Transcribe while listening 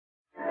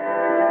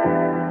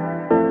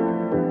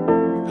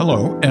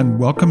Hello, and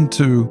welcome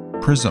to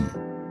Prism.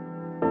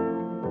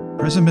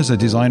 Prism is a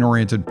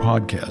design-oriented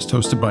podcast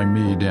hosted by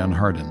me, Dan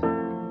Hardin.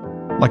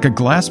 Like a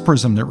glass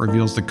prism that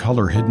reveals the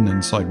color hidden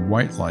inside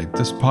white light,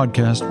 this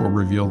podcast will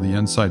reveal the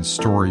inside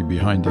story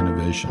behind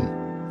innovation,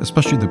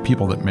 especially the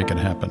people that make it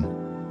happen.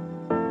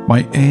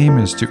 My aim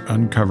is to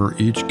uncover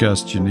each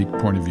guest's unique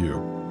point of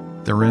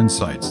view, their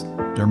insights,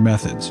 their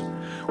methods,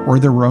 or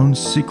their own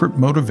secret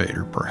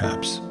motivator,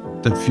 perhaps,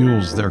 that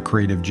fuels their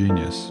creative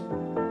genius.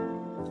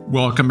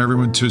 Welcome,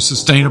 everyone, to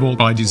Sustainable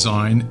by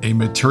Design, a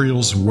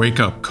materials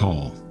wake-up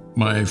call.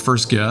 My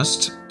first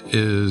guest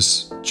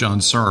is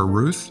Jansara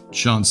Ruth.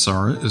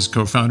 Jansara is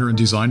co-founder and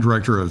design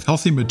director of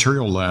Healthy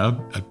Material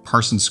Lab at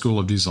Parsons School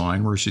of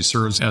Design, where she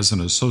serves as an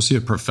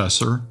associate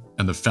professor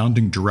and the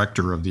founding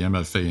director of the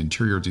MFA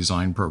Interior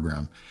Design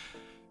Program.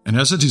 And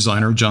as a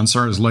designer,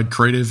 Jansara has led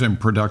creative and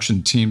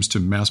production teams to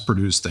mass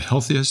produce the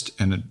healthiest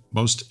and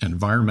most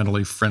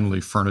environmentally friendly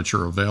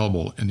furniture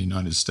available in the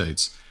United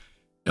States.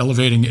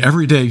 Elevating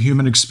everyday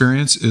human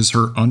experience is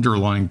her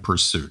underlying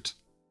pursuit.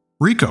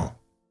 Rico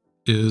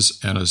is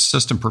an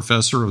assistant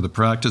professor of the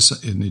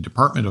practice in the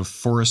Department of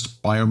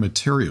Forest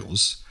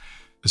Biomaterials.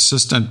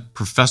 Assistant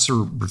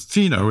Professor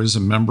Ruffino is a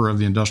member of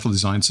the Industrial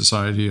Design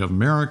Society of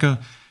America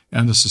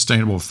and the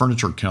Sustainable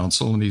Furniture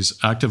Council, and he's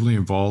actively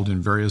involved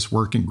in various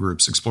working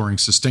groups exploring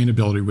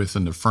sustainability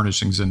within the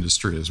furnishings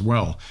industry as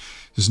well.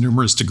 His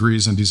numerous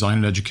degrees in design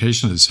and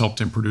education has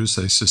helped him produce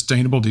a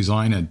sustainable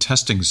design and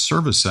testing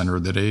service center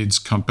that aids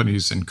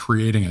companies in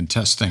creating and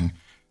testing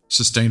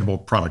sustainable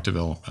product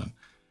development.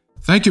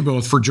 Thank you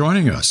both for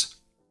joining us.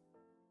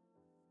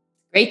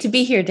 Great to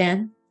be here,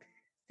 Dan.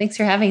 Thanks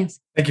for having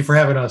us. Thank you for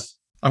having us.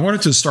 I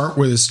wanted to start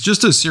with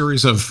just a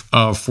series of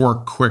 4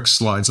 quick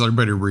slides. Let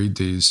everybody read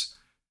these.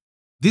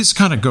 These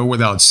kind of go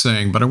without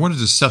saying, but I wanted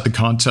to set the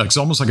context,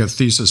 almost like a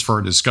thesis for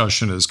our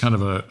discussion, as kind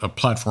of a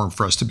platform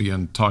for us to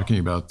begin talking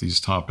about these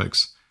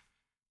topics.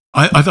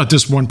 I thought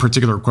this one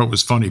particular quote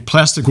was funny.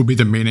 Plastic will be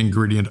the main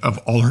ingredient of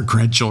all our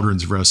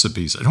grandchildren's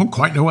recipes. I don't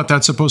quite know what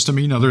that's supposed to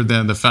mean, other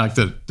than the fact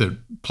that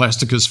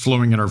plastic is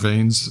flowing in our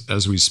veins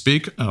as we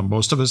speak.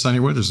 Most of us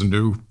anyway. There's a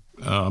new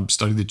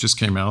study that just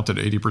came out that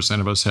 80%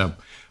 of us have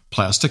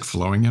plastic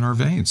flowing in our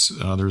veins.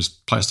 There's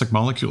plastic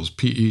molecules,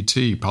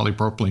 PET,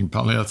 polypropylene,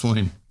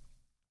 polyethylene,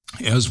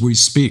 as we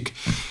speak.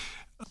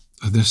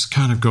 This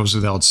kind of goes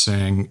without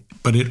saying,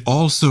 but it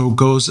also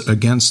goes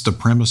against the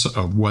premise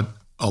of what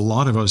a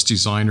lot of us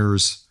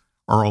designers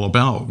are all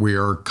about. We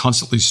are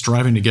constantly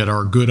striving to get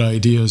our good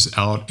ideas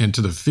out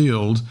into the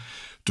field,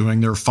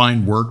 doing their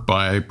fine work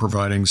by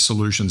providing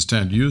solutions to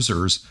end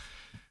users.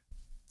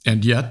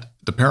 And yet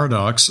the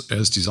paradox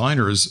as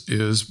designers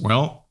is,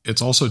 well,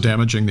 it's also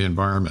damaging the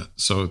environment.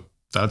 So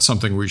that's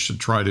something we should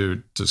try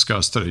to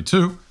discuss today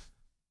too.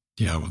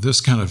 Yeah, well, this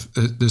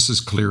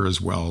is clear as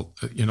well.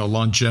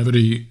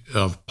 Longevity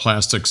of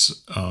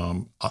plastics,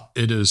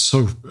 it is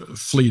so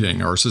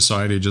fleeting. Our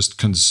society just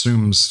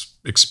consumes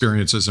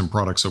experiences and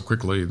products so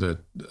quickly that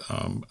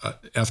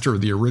after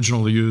the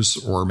original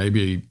use or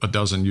maybe a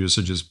dozen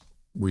usages,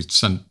 we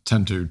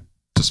tend to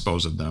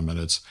dispose of them, and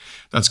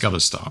that's got to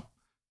stop.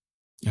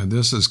 And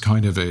this is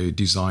kind of a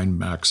design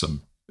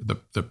maxim,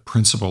 the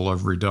principle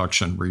of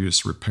reduction,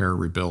 reuse, repair,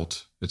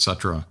 rebuilt,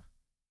 etc.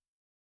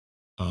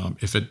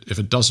 If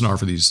it doesn't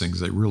offer these things,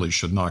 they really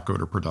should not go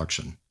to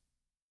production.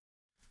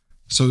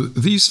 So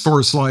these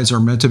 4 slides are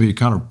meant to be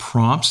kind of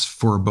prompts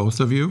for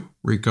both of you,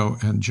 Rico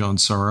and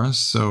Jansara.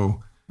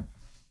 So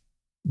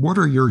what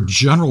are your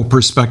general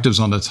perspectives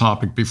on the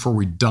topic before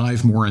we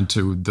dive more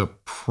into the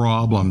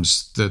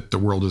problems that the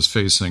world is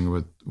facing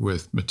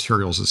with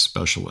materials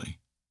especially?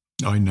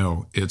 I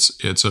know it's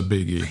a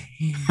biggie.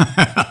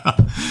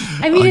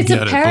 I mean, it's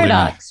a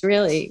paradox,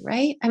 really,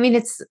 right? I mean,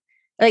 it's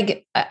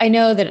like, I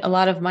know that a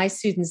lot of my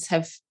students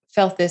have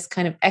felt this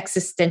kind of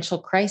existential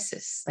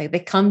crisis. Like they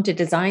come to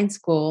design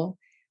school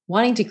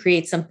wanting to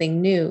create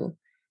something new,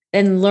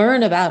 then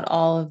learn about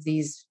all of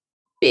these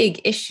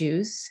big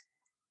issues,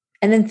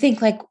 and then think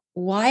like,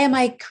 why am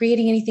I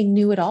creating anything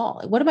new at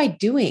all? What am I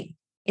doing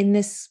in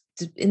this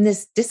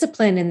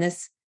discipline, in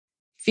this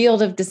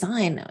field of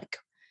design? Like,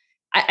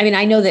 I mean,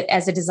 I know that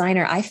as a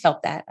designer, I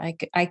felt that.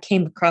 I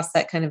came across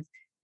that kind of,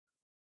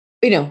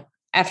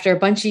 after a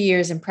bunch of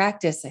years in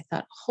practice, I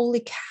thought,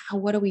 holy cow,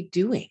 what are we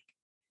doing?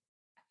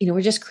 We're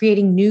just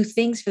creating new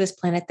things for this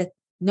planet that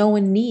no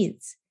one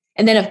needs.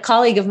 And then a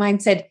colleague of mine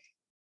said,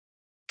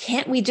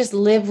 can't we just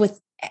live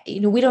with,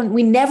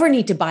 we never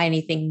need to buy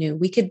anything new.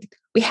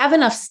 We have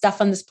enough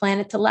stuff on this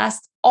planet to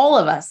last all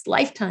of us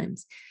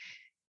lifetimes.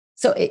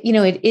 So,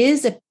 it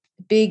is a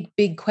big,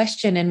 big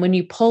question. And when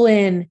you pull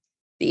in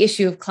the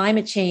issue of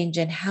climate change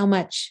and how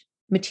much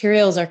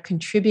materials are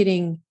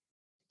contributing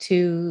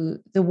to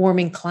the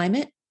warming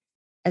climate,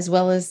 as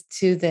well as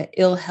to the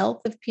ill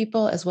health of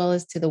people, as well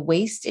as to the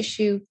waste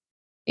issue,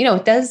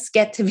 it does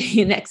get to be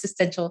an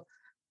existential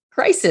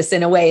crisis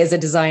in a way as a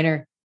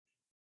designer.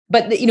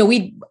 But,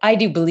 I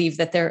do believe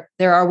that there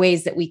are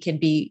ways that we can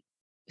be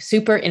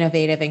super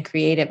innovative and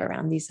creative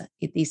around these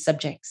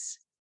subjects.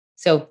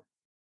 So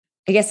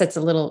I guess that's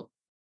a little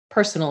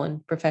personal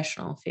and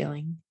professional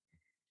feeling.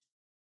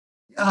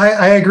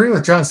 I agree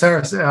with John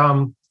Saris.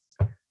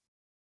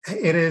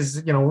 It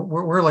is,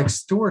 we're like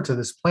stewards of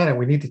this planet.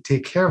 We need to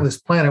take care of this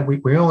planet.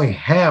 We only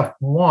have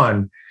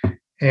one.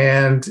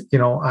 And,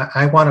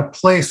 I want a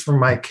place for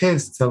my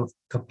kids to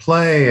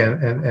play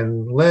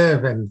and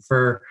live, and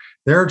for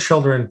their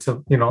children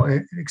to,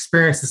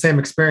 experience the same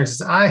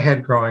experiences I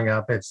had growing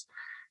up. It's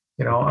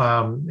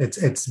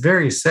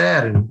very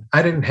sad. And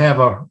I didn't have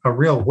a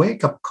real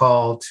wake up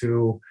call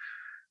to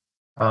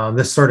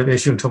this sort of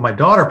issue until my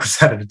daughter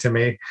presented it to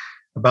me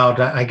about,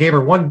 I gave her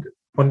one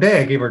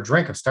day, I gave her a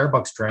drink, a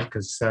Starbucks drink,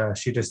 because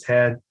she just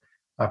had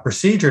a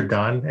procedure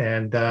done,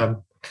 and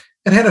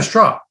it had a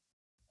straw.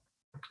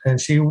 And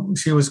she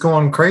was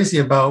going crazy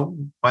about,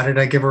 why did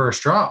I give her a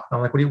straw? I'm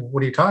like,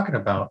 what are you talking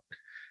about?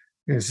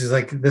 And she's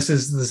like, this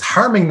is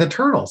harming the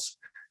turtles,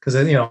 because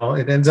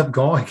it ends up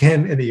going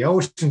in the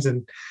oceans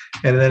and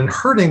then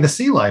hurting the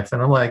sea life.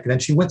 And I'm like, then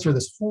she went through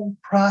this whole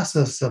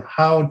process of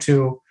how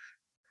to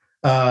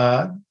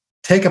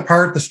take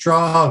apart the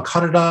straw and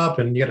cut it up,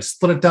 and you got to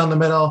split it down the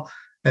middle,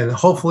 and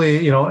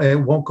hopefully it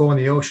won't go in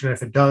the ocean.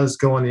 If it does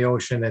go in the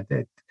ocean, it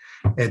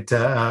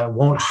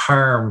won't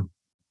harm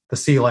the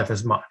sea life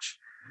as much.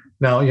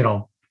 Now,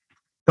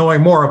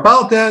 knowing more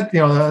about that,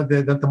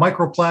 the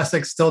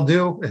microplastics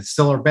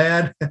still are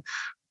bad,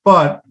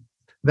 but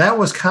that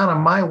was kind of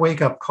my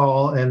wake up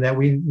call, and that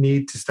we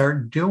need to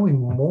start doing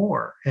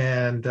more.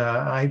 And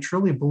I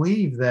truly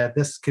believe that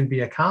this can be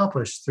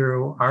accomplished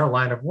through our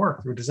line of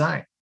work, through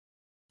design.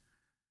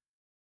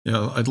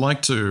 Yeah, I'd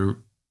like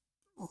to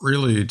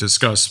really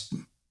discuss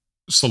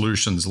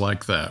solutions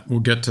like that. We'll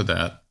get to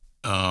that.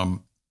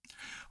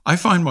 I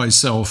find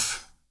myself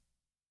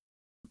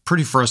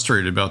pretty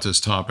frustrated about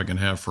this topic, and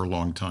have for a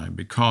long time,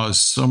 because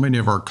so many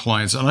of our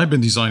clients, and I've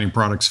been designing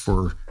products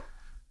for,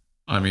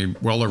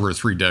 well over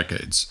 3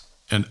 decades.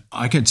 And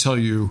I can tell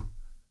you,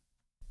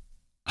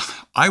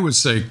 I would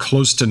say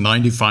close to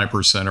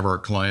 95% of our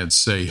clients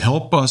say,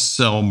 help us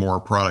sell more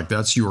product.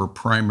 That's your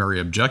primary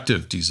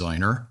objective,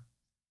 designer.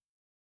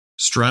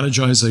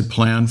 Strategize a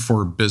plan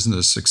for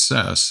business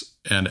success.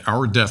 And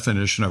our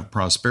definition of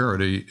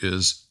prosperity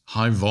is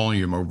high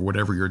volume of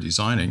whatever you're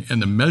designing.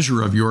 And the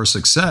measure of your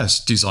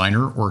success,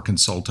 designer or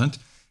consultant,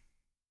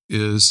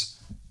 is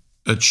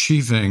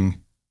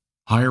achieving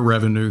higher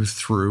revenue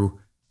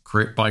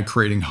by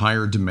creating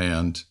higher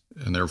demand,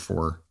 and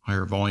therefore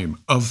higher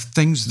volume of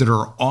things that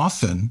are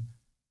often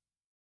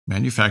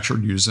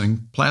manufactured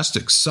using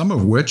plastics, some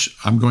of which,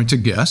 I'm going to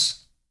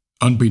guess,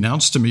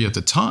 unbeknownst to me at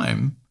the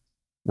time,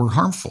 were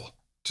harmful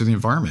to the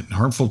environment,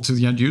 harmful to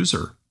the end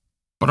user.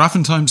 But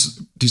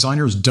oftentimes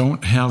designers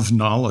don't have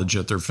knowledge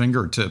at their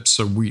fingertips,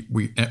 so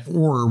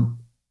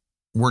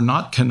we're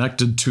not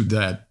connected to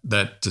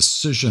that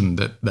decision,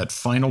 that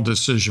final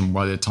decision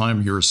by the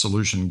time your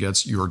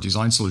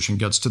design solution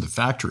gets to the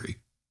factory,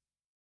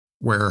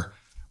 where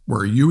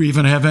you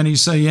even have any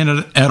say in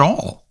it at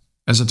all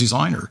as a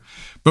designer.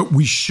 But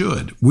we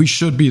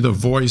should be the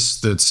voice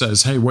that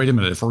says, hey, wait a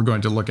minute, if we're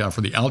going to look out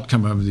for the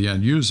outcome of the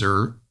end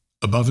user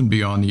above and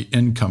beyond the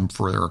income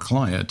for their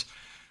client,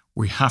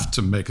 we have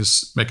to make a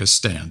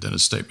stand and a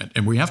statement.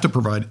 And we have to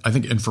provide, I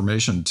think,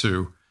 information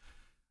to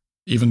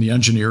even the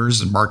engineers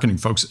and marketing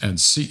folks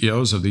and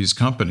CEOs of these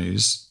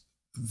companies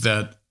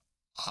that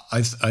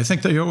I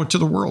think they owe it to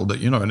the world,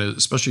 that, and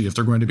especially if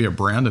they're going to be a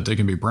brand that they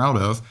can be proud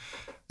of,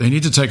 they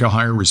need to take a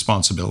higher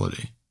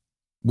responsibility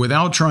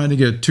without trying to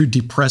get too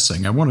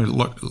depressing. I want to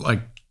look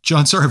like,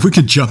 John, sorry, if we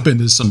could jump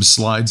into some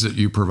slides that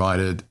you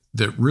provided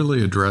that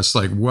really address,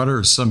 what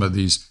are some of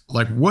these,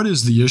 what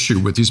is the issue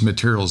with these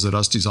materials that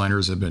us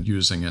designers have been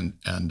using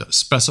and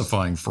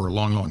specifying for a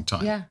long, long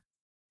time? Yeah.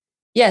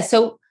 Yeah.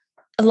 So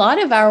a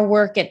lot of our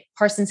work at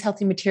Parsons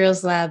Healthy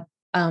Materials Lab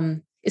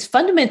is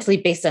fundamentally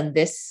based on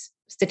this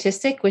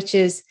statistic, which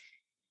is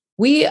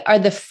we are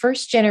the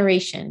first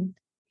generation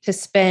to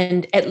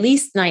spend at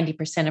least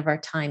 90% of our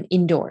time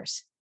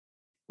indoors,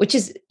 which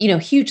is,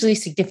 hugely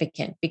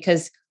significant,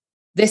 because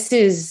this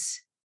is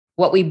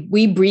what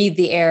we breathe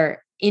the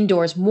air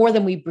indoors more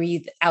than we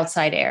breathe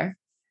outside air,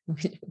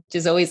 which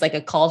is always like a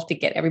call to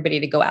get everybody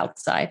to go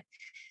outside.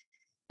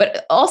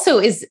 But also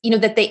is,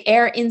 that the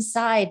air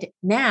inside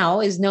now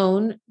is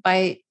known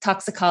by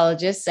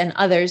toxicologists and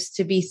others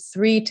to be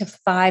 3 to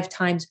 5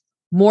 times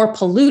more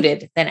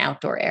polluted than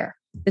outdoor air.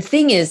 The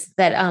thing is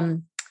that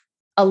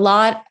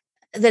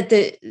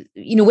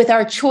with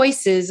our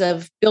choices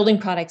of building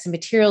products and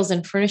materials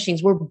and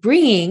furnishings, we're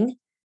bringing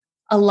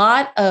a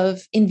lot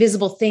of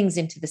invisible things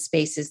into the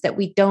spaces that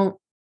we don't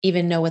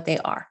even know what they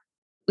are.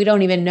 We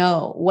don't even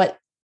know what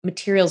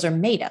materials are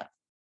made of.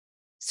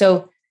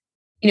 So,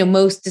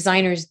 most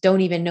designers don't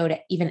even know to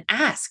even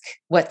ask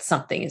what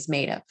something is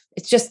made of.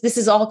 It's just, this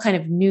is all kind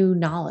of new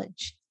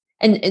knowledge.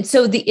 And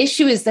so the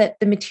issue is that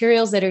the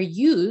materials that are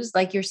used,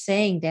 like you're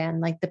saying,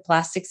 Dan, like the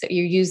plastics that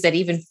you use that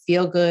even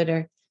feel good,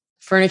 or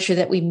furniture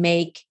that we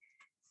make,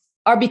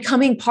 are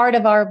becoming part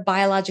of our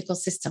biological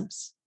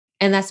systems.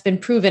 And that's been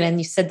proven. And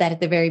you said that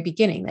at the very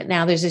beginning, that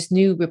now there's this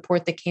new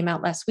report that came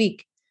out last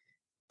week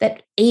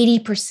that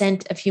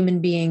 80% of human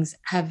beings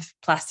have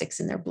plastics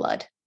in their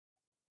blood.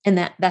 And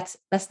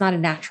that's not a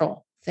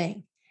natural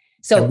thing.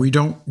 So and we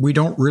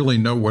don't really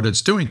know what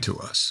it's doing to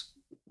us.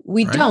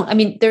 We right? don't. I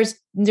mean,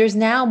 there's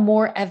now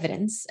more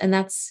evidence, and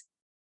that's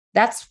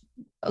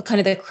kind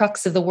of the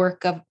crux of the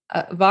work of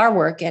our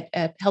work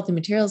at Healthy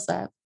Materials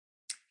Lab.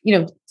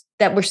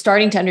 That we're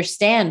starting to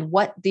understand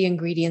what the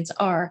ingredients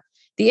are.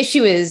 The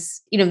issue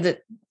is,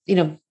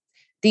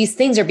 these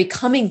things are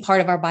becoming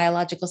part of our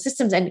biological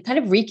systems and kind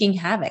of wreaking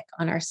havoc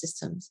on our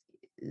systems.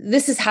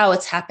 This is how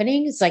it's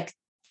happening. It's like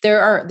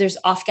there's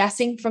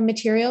off-gassing from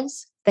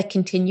materials that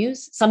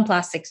continues. Some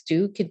plastics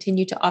do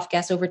continue to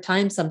off-gas over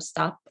time. Some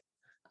stop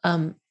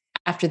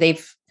after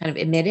they've kind of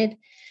emitted.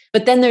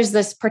 But then there's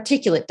this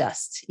particulate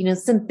dust.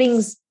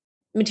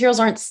 Materials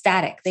aren't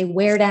static. They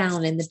wear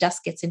down and the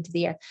dust gets into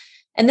the air.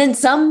 And then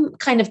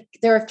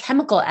there are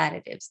chemical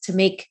additives to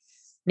make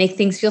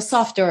things feel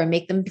softer or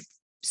make them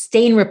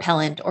stain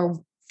repellent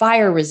or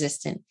fire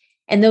resistant.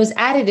 And those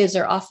additives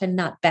are often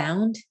not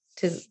bound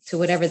to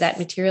whatever that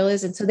material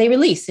is. And so they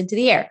release into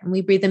the air and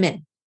we breathe them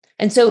in.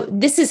 And so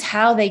this is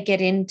how they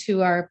get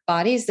into our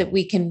bodies, that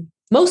we can,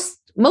 most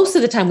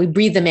of the time we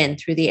breathe them in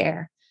through the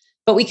air,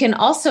 but we can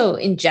also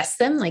ingest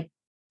them, like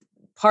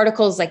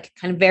particles, like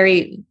kind of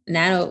very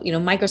nano,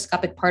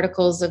 microscopic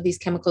particles of these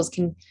chemicals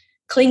can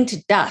cling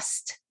to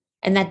dust,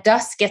 and that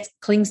dust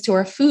clings to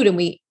our food and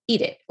we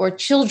eat it. Or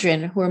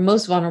children who are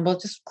most vulnerable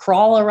just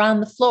crawl around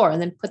the floor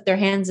and then put their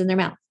hands in their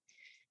mouth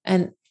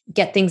and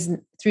get things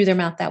through their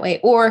mouth that way.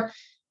 Or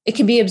it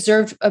can be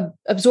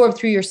absorbed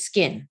through your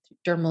skin,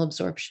 dermal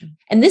absorption.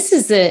 And this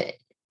is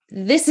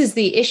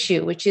the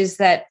issue, which is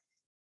that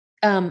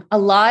a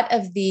lot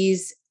of the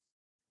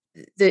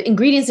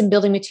ingredients in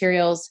building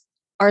materials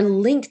are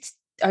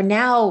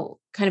now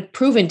kind of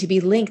proven to be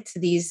linked to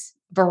these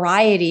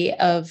variety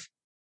of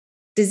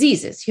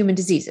diseases, human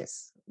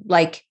diseases.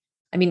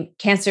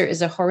 Cancer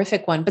is a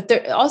horrific one, but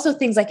there are also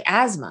things like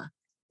asthma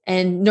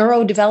and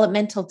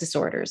neurodevelopmental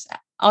disorders,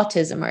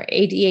 autism or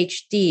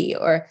ADHD,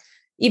 or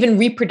even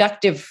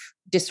reproductive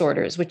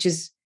disorders, which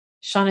is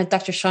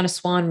Dr. Shauna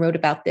Swan wrote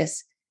about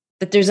this,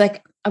 that there's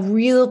like a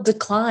real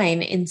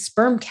decline in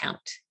sperm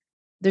count.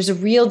 There's a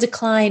real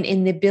decline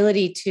in the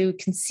ability to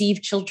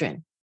conceive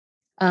children.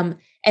 And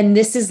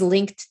this is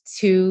linked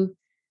to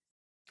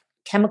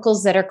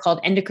chemicals that are called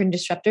endocrine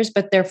disruptors,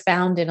 but they're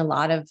found in a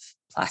lot of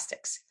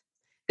plastics.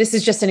 This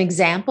is just an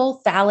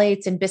example.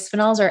 Phthalates and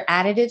bisphenols are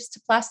additives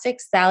to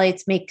plastics.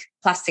 Phthalates make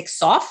plastics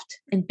soft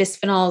and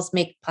bisphenols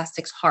make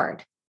plastics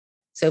hard.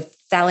 So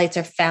phthalates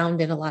are found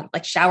in a lot of,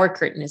 like shower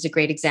curtain is a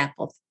great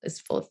example. It's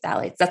full of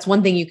phthalates. That's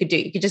one thing you could do.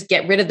 You could just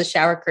get rid of the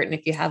shower curtain.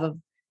 If you have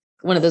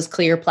one of those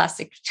clear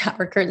plastic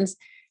shower curtains,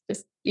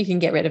 you can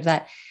get rid of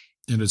that.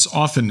 And it's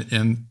often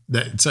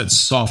it's that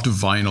soft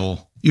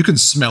vinyl. You can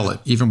smell it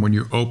even when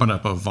you open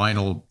up a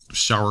vinyl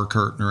shower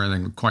curtain or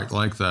anything quite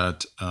like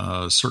that.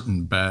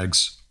 Certain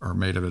bags are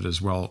made of it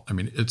as well. I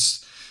mean,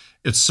 it's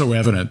so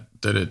evident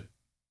that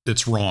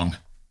it's wrong.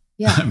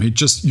 Yeah. I mean,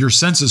 just your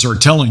senses are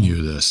telling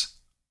you this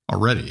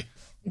already.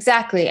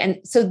 Exactly. And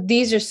so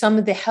these are some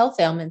of the health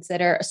ailments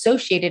that are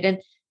associated. And,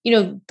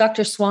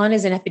 Dr. Swan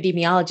is an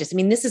epidemiologist. I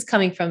mean, this is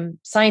coming from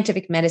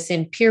scientific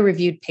medicine,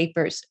 peer-reviewed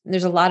papers.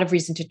 There's a lot of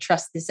reason to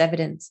trust this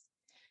evidence.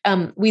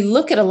 We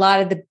look at a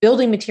lot of the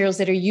building materials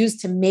that are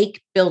used to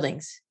make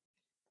buildings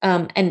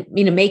and,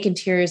 make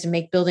interiors and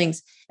make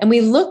buildings. And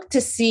we look to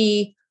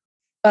see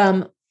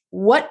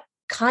what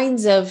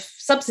kinds of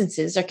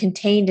substances are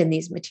contained in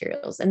these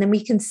materials. And then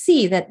we can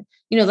see that,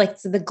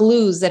 like the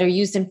glues that are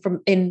used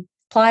in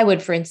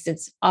plywood, for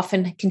instance,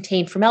 often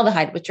contain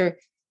formaldehyde, which are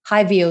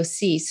high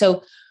VOC.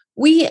 So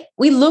we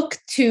look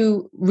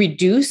to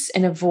reduce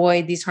and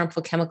avoid these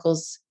harmful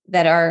chemicals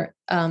that are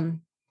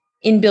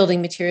in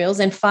building materials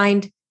and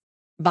find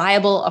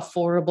viable,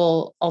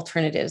 affordable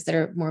alternatives that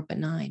are more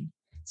benign.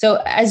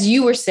 So as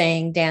you were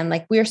saying, Dan,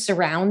 like we're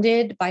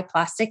surrounded by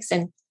plastics,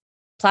 and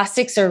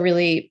plastics are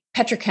really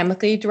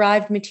petrochemically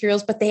derived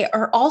materials, but they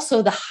are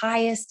also the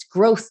highest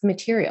growth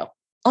material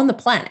on the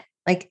planet.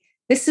 Like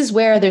this is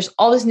where there's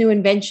all this new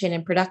invention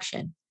and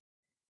production.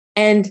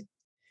 And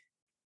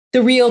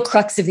the real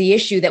crux of the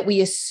issue that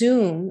we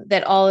assume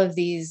that all of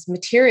these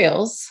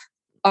materials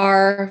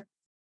are,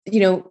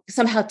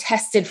 somehow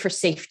tested for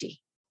safety,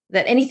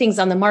 that anything's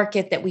on the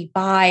market that we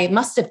buy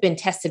must have been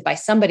tested by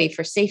somebody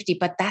for safety,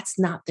 but that's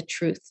not the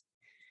truth.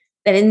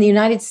 That in the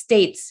United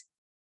States,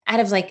 out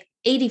of like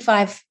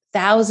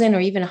 85,000 or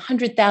even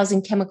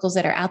 100,000 chemicals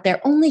that are out there,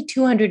 only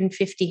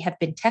 250 have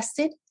been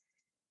tested,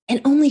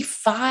 and only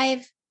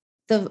 5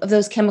 of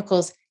those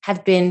chemicals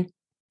have been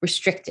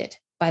restricted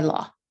by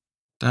law.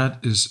 That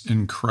is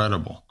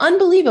incredible.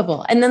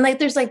 Unbelievable. And then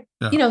there's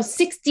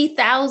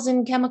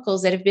 60,000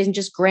 chemicals that have been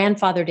just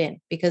grandfathered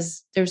in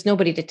because there's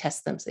nobody to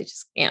test them. So they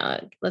just,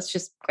 let's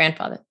just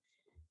grandfather.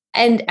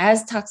 And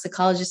as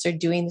toxicologists are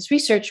doing this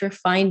research, we're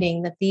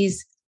finding that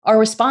these are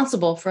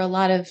responsible for a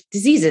lot of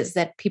diseases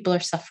that people are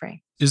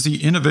suffering. Is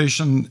the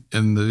innovation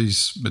in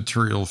these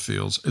material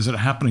fields, is it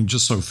happening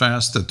just so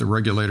fast that the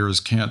regulators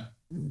can't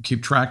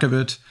keep track of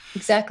it?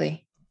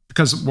 Exactly.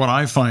 Because what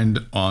I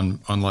find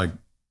on like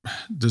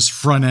this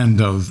front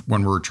end of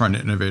when we're trying to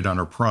innovate on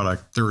a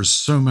product, there's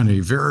so many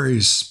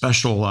very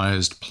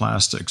specialized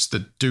plastics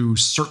that do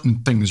certain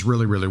things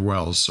really, really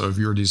well. So if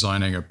you're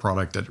designing a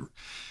product that,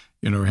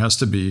 has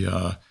to be,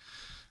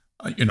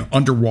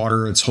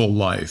 underwater its whole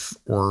life,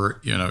 or,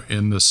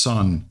 in the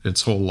sun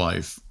its whole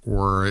life,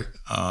 or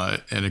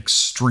an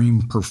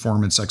extreme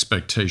performance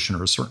expectation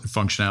or a certain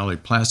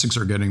functionality, plastics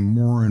are getting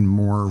more and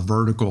more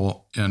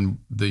vertical in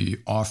the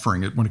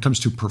offering when it comes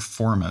to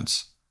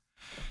performance.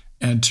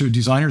 And to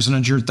designers and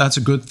engineers, that's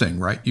a good thing,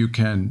 right? You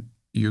can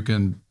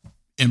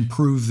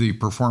improve the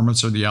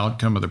performance or the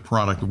outcome of the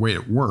product, the way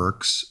it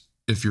works,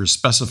 if you're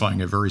specifying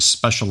a very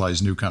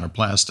specialized new kind of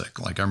plastic.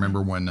 Like I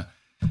remember when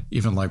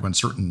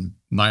certain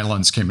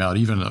nylons came out,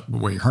 even the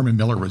way Herman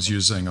Miller was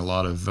using a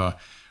lot of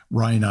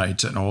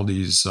rhinite and all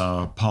these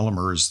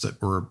polymers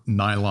that were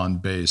nylon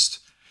based.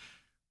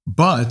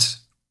 But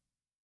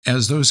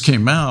as those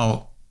came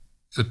out,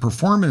 the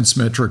performance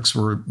metrics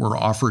were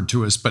offered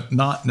to us, but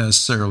not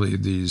necessarily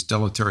these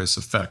deleterious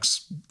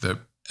effects that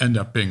end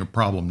up being a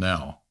problem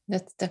now.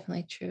 That's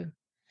definitely true.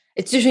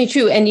 It's definitely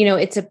true. And,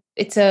 it's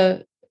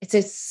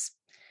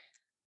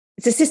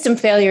a system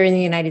failure in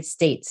the United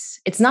States.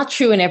 It's not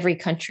true in every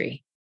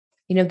country.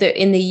 In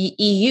the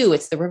EU,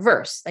 it's the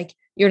reverse. Like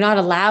you're not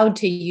allowed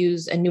to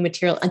use a new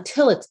material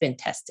until it's been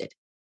tested.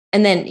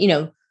 And then,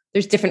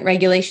 there's different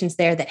regulations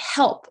there that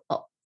help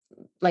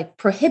like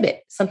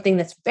prohibit something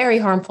that's very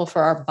harmful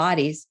for our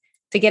bodies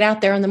to get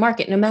out there on the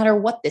market, no matter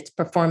what its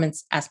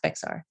performance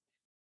aspects are.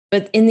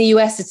 But in the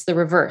US, it's the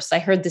reverse. I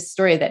heard this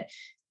story that,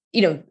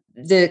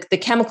 the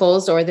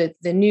chemicals or the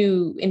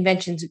new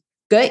inventions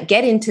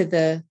get into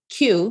the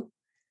queue,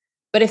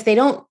 but if they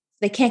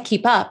can't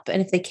keep up.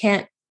 And if they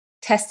can't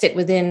test it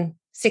within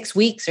 6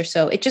 weeks or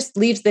so, it just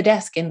leaves the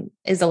desk and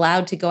is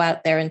allowed to go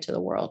out there into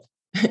the world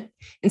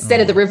instead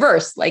of the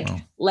reverse. Like,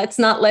 let's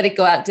not let it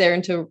go out there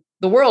into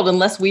the world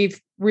unless we've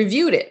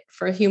reviewed it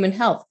for human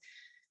health,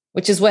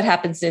 which is what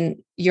happens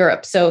in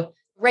Europe. So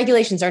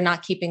regulations are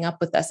not keeping up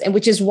with us, and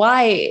which is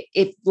why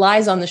it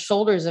lies on the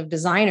shoulders of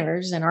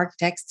designers and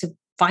architects to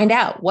find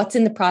out what's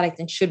in the product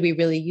and should we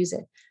really use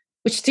it.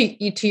 Which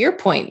to your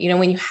point,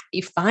 when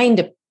you find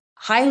a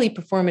highly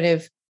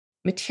performative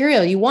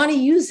material, you want to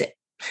use it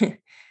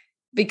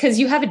because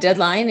you have a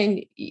deadline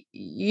and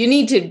you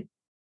need to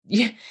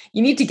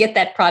get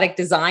that product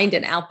designed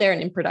and out there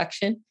and in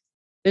production.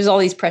 There's all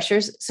these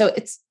pressures. So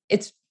it's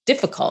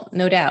difficult,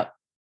 no doubt.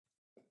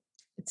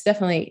 It's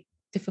definitely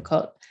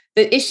difficult.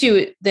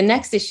 The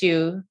next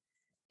issue,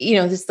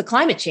 this is the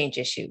climate change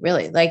issue,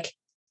 really. Like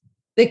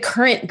the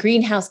current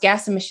greenhouse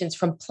gas emissions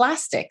from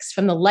plastics,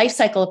 from the life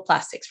cycle of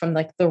plastics, from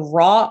like the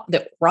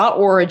raw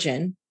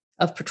origin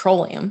of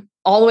petroleum,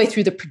 all the way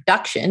through the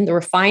production, the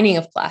refining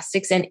of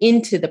plastics and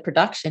into the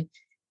production,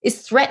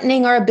 is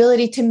threatening our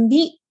ability to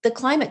meet the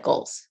climate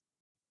goals.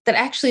 That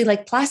actually,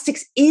 like,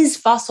 plastics is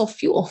fossil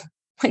fuel.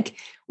 Like,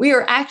 we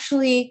are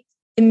actually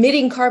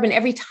emitting carbon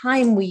every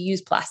time we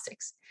use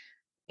plastics.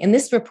 And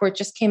this report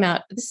just came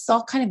out. This is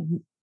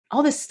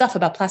all this stuff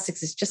about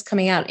plastics is just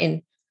coming out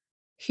in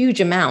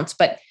huge amounts.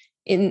 But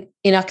in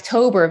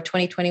October of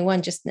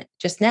 2021, just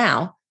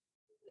now,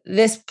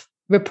 this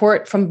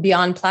report from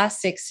Beyond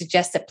Plastics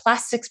suggests that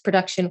plastics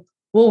production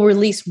will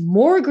release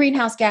more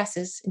greenhouse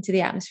gases into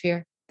the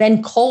atmosphere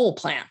than coal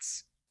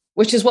plants,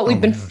 which is what we've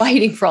been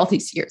fighting for all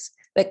these years.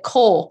 That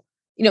coal,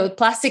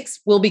 plastics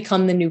will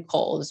become the new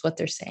coal, is what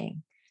they're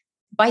saying,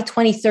 by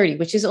 2030,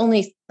 which is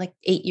only like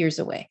 8 years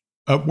away.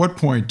 At what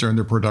point during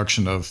the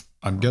production of,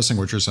 I'm guessing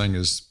what you're saying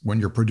is when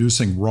you're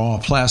producing raw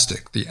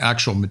plastic, the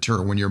actual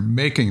material, when you're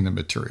making the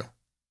material.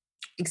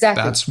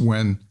 Exactly. That's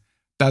when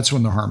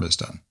the harm is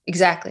done.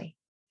 Exactly.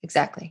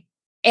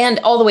 And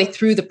all the way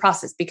through the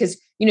process, because,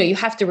 you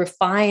have to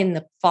refine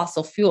the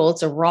fossil fuel.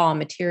 It's a raw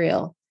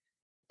material.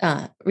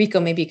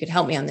 Rico, maybe you could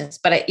help me on this,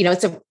 but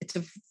it's a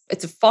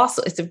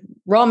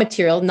raw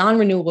material,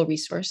 non-renewable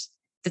resource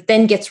that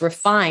then gets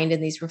refined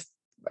in these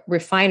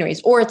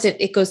refineries, or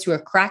it goes through a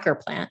cracker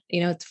plant.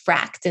 It's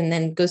fracked and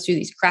then goes through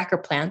these cracker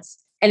plants,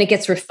 and it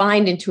gets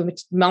refined into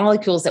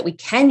molecules that we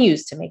can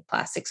use to make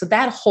plastic. So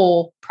that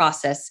whole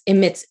process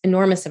emits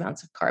enormous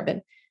amounts of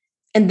carbon.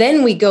 And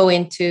then we go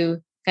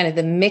into kind of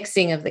the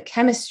mixing of the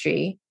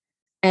chemistry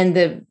and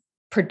the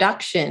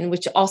production,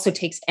 which also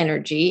takes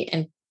energy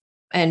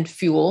and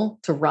fuel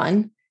to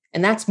run.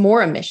 And that's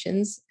more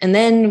emissions. And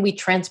then we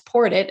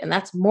transport it, and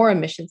that's more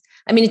emissions.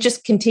 I mean, it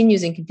just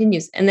continues and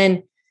continues. And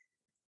then,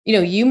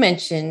 you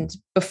mentioned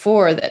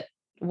before that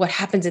what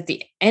happens at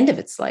the end of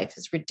its life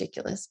is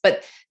ridiculous.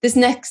 But this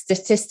next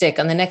statistic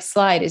on the next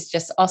slide is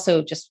just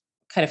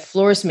kind of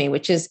floors me,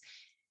 which is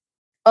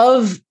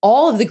of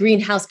all of the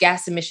greenhouse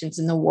gas emissions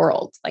in the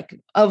world,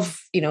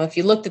 if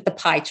you looked at the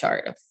pie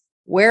chart of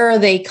where are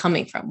they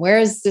coming from? Where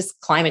is this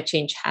climate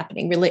change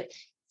happening?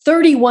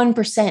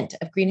 31%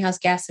 of greenhouse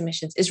gas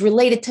emissions is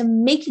related to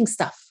making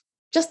stuff,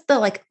 just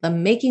the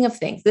making of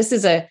things. This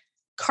is a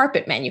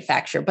carpet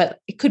manufacturer, but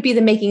it could be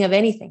the making of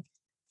anything.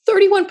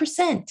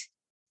 31%.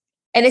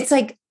 And it's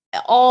like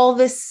all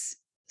this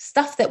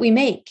stuff that we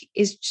make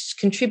is just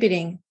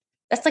contributing.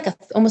 That's like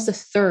almost a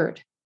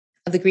third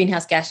of the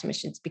greenhouse gas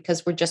emissions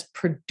because we're just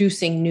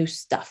producing new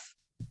stuff.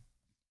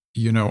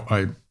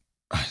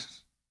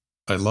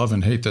 I love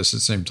and hate this at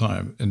the same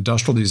time.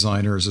 Industrial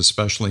designers,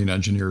 especially, and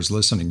engineers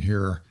listening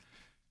here,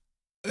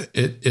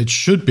 it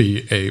should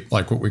be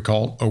like what we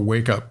call a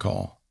wake-up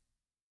call.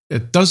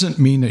 It doesn't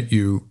mean that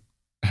you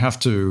have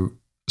to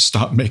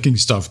stop making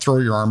stuff, throw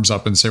your arms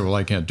up and say, well,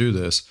 I can't do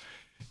this.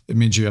 It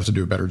means you have to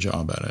do a better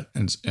job at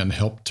it and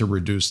help to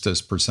reduce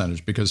this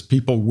percentage, because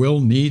people will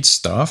need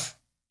stuff.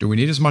 Do we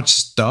need as much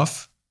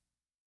stuff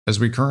as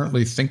we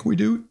currently think we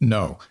do?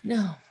 No.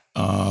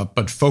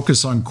 But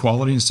focus on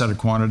quality instead of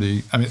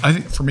quantity. I mean, I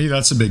think for me,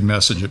 that's a big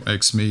message. It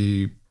makes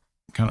me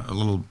kind of a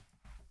little,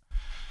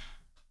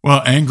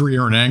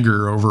 angrier and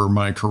angrier over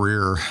my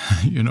career,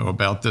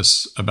 about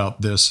this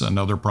and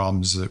other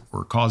problems that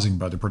we're causing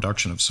by the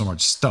production of so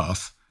much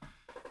stuff.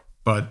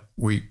 But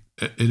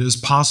it is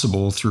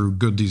possible through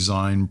good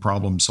design,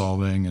 problem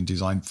solving, and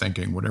design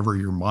thinking, whatever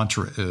your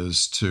mantra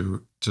is,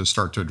 to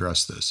start to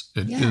address this.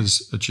 It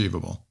is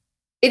achievable.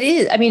 It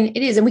is. I mean,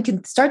 it is. And we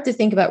can start to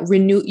think about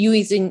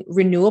using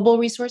renewable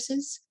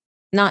resources,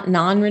 not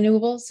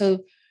non-renewable.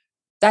 So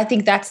I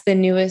think that's the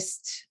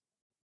newest.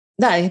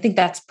 I think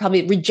that's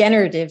probably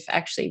regenerative,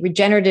 actually.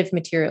 Regenerative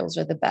materials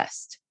are the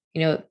best.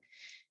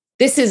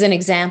 This is an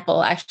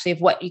example, actually,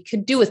 of what you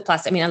could do with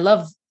plastic. I mean, I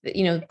love,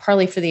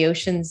 Parley for the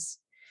Oceans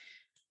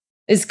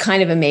is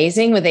kind of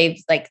amazing, where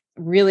they've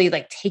really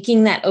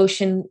taking that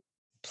ocean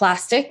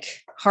plastic,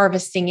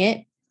 harvesting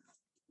it,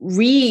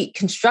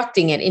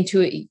 reconstructing it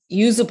into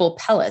usable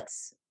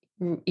pellets.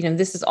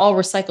 This is all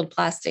recycled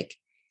plastic,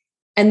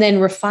 and then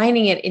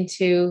refining it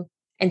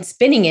and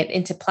spinning it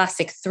into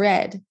plastic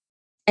thread,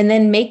 and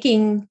then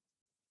making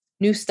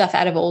new stuff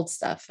out of old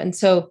stuff. And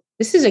so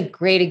this is a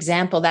great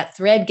example. That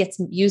thread gets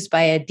used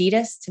by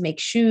Adidas to make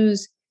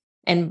shoes,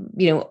 and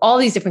all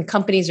these different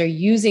companies are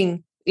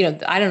using,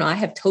 I don't know, I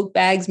have tote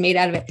bags made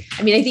out of it.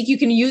 I mean, I think you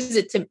can use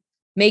it to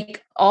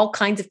make all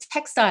kinds of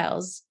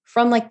textiles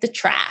from the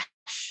trash.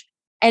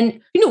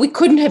 And, we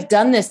couldn't have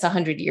done this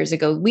 100 years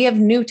ago. We have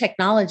new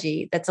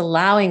technology that's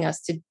allowing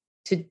us to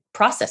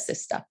process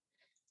this stuff.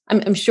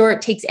 I'm sure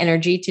it takes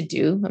energy to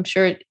do. I'm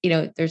sure,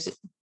 there's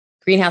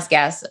greenhouse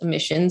gas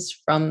emissions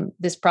from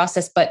this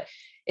process, but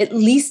at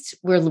least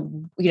we're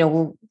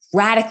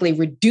radically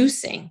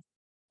reducing,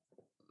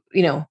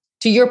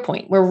 to your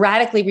point, we're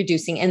radically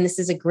reducing. And this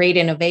is a great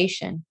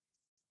innovation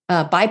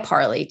by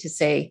Parley to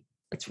say,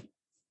 let's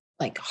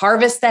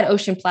harvest that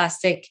ocean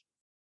plastic,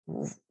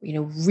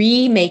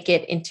 remake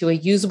it into a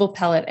usable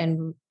pellet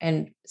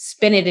and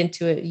spin it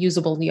into a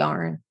usable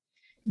yarn.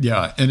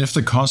 Yeah. And if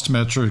the cost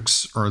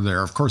metrics are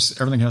there, of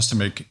course, everything has to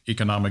make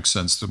economic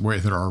sense, the way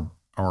that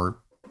our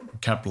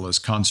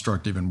capitalist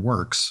construct even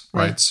works.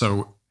 Right.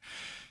 So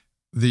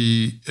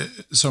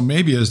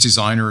maybe as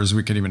designers,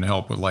 we can even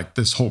help with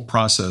this whole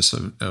process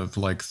of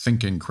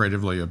thinking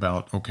creatively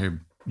about, okay,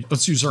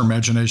 let's use our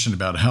imagination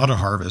about how to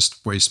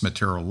harvest waste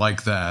material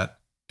like that,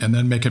 and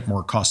then make it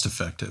more cost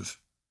effective.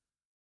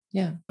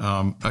 Yeah.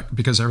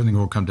 Because everything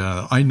will come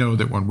down. I know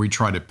that when we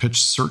try to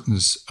pitch certain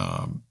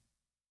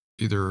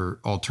either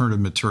alternative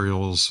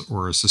materials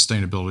or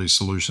sustainability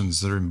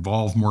solutions that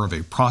involve more of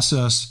a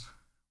process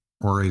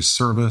or a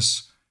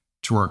service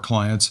to our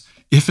clients,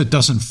 if it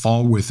doesn't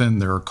fall within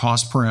their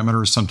cost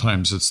parameters,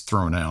 sometimes it's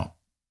thrown out.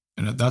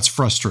 And that's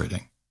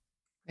frustrating.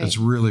 Right. It's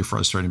really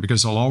frustrating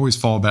because they'll always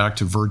fall back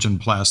to virgin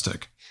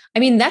plastic. I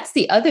mean, that's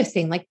the other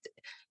thing.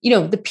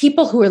 The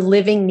people who are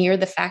living near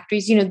the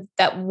factories,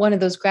 that one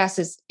of those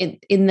grasses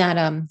in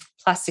that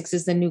plastics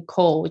is the new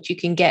coal, which you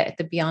can get at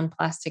the Beyond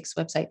Plastics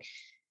website,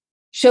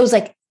 shows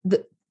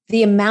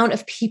the amount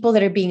of people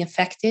that are being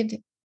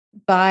affected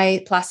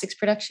by plastics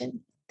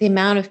production, the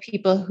amount of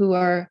people who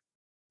are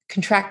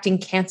contracting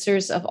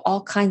cancers of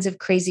all kinds of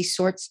crazy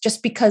sorts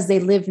just because they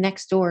live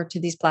next door to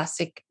these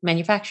plastic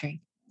manufacturing.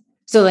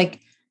 So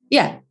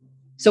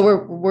so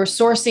we're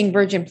sourcing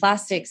virgin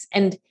plastics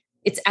and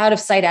it's out of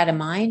sight, out of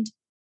mind.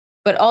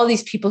 But all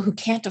these people who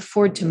can't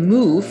afford to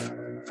move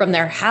from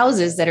their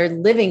houses that are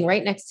living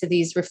right next to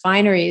these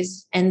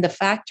refineries and the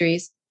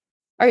factories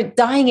are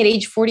dying at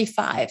age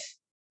 45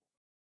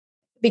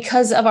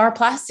 because of our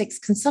plastics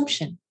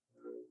consumption.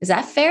 Is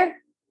that fair?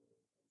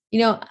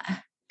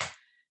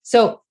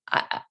 So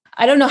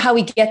I don't know how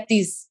we get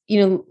these,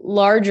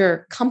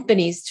 larger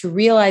companies to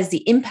realize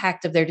the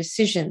impact of their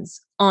decisions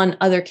on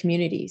other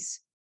communities.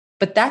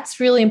 But that's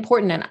really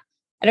important. And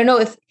I don't know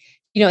if,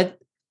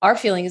 our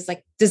feeling is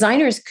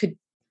designers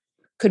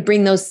could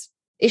bring those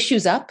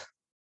issues up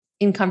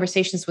in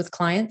conversations with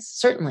clients,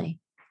 certainly.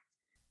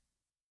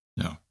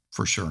 Yeah,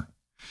 for sure.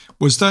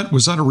 Was that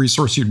a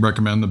resource you'd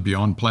recommend, the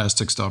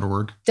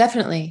beyondplastics.org?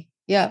 Definitely.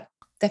 Yeah,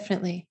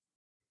 definitely.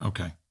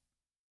 Okay.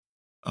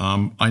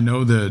 I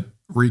know that,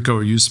 Rico,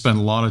 you spend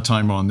a lot of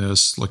time on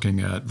this, looking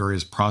at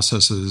various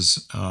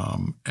processes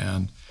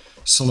and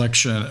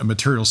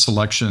material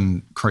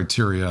selection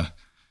criteria.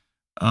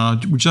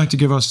 Would you like to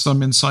give us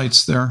some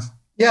insights there?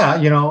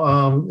 Yeah,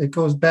 it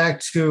goes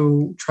back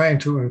to trying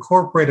to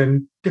incorporate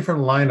a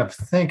different line of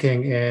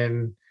thinking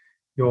in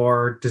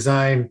your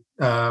design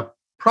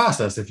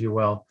process, if you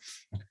will.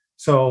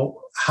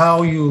 So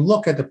how you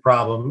look at the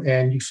problem,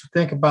 and you should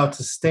think about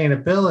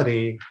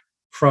sustainability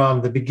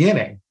from the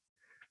beginning.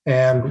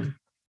 And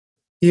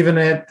even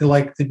at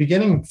the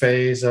beginning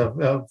phase of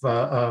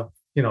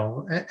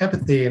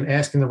empathy and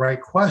asking the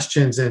right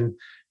questions, and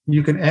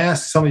you can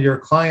ask some of your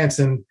clients,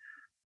 and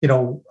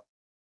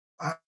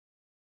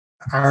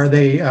are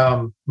they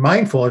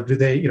mindful, or do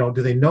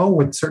they know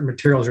what certain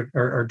materials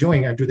are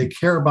doing, and do they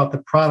care about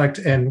the product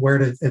and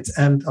where its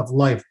end of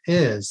life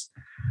is?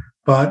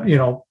 But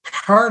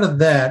part of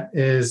that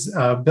is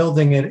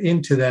building it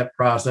into that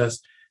process,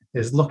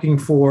 is looking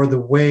for the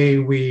way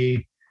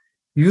we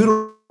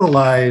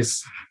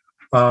utilize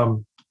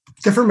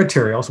different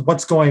materials,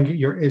 what's going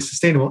your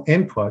sustainable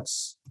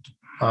inputs,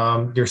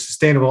 your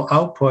sustainable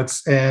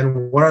outputs,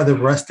 and what are the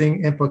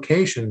resting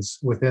implications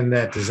within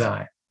that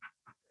design.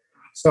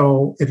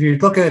 So if you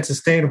look at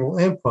sustainable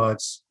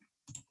inputs,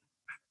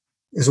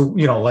 is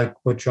like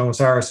what Joan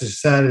Saras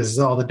has said, is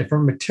all the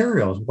different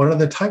materials. What are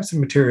the types of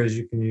materials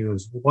you can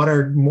use? What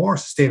are more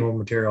sustainable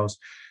materials?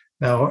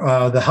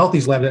 Now, the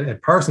Healthies Lab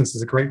at Parsons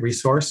is a great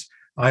resource.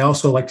 I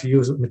also like to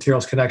use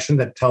Materials Connection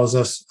that tells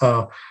us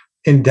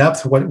in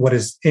depth what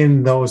is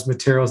in those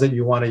materials that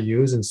you want to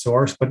use and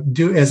source. But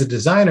as a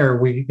designer,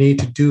 we need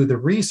to do the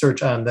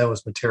research on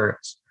those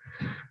materials.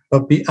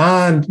 But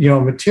beyond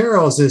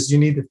materials, is you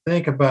need to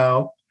think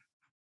about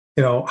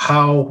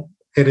how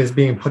it is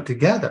being put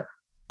together.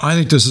 I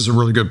think this is a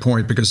really good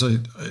point, because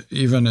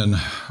even in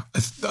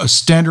a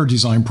standard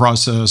design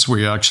process,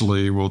 we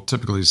actually will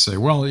typically say,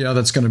 well, yeah,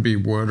 that's going to be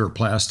wood or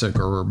plastic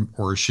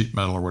or sheet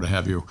metal or what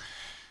have you.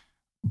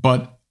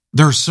 But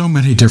there are so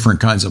many different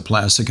kinds of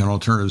plastic and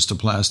alternatives to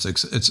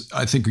plastics.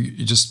 I think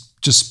you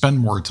just spend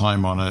more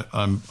time on it.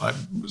 I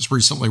was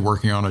recently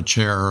working on a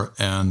chair,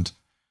 and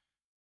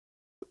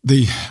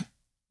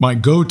my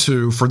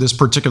go-to for this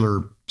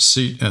particular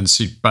seat and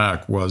seat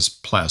back was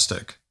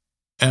plastic.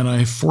 And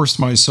I forced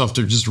myself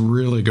to just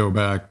really go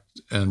back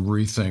and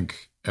rethink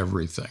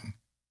everything.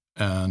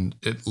 And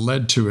it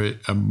led to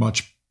a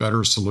much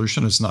better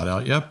solution. It's not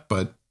out yet,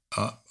 but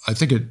I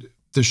think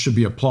this should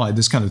be applied.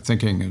 This kind of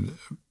thinking, and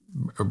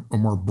a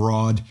more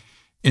broad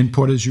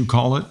input, as you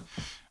call it,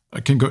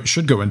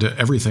 should go into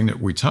everything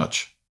that we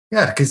touch.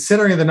 Yeah,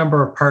 considering the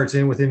number of parts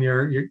within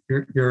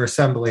your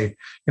assembly,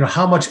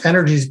 how much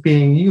energy is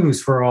being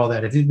used for all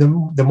that.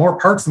 The more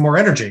parts, the more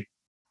energy,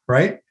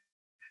 right?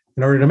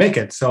 In order to make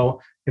it. So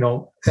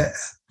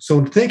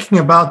thinking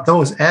about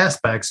those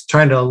aspects,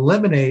 trying to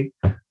eliminate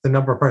the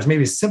number of parts,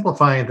 maybe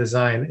simplifying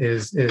design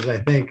is I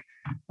think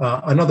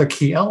another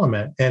key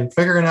element, and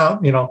figuring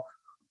out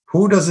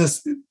who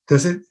does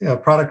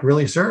it product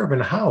really serve,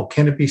 and how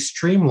can it be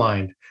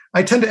streamlined.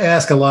 I tend to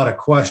ask a lot of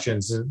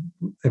questions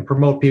and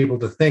promote people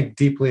to think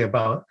deeply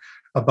about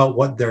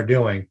what they're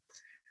doing.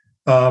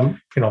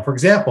 For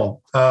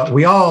example,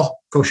 we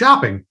all go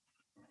shopping,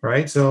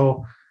 right?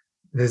 So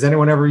has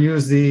anyone ever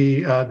used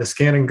the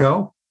scan and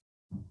go,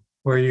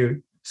 where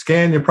you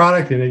scan your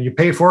product and then you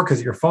pay for it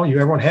because your phone?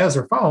 Everyone has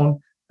their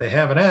phone. They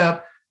have an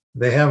app.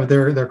 They have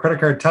their credit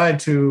card tied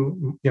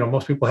to.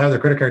 Most people have their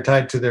credit card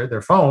tied to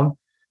their phone.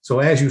 So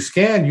as you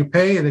scan, you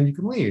pay, and then you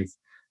can leave.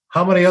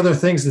 How many other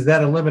things does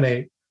that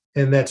eliminate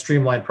in that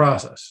streamlined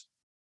process?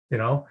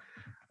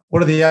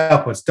 What are the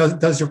outputs?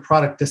 Does your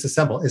product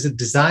disassemble? Is it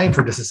designed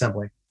for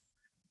disassembly?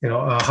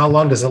 How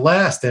long does it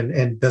last,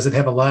 and does it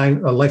have a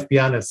life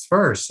beyond its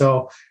first?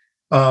 So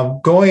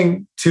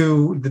going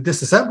to the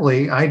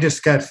disassembly, I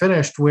just got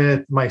finished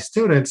with my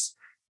students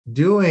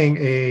doing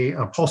a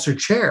upholstered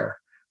chair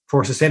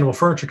for sustainable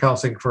furniture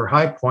counseling for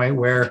High Point,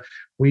 where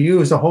we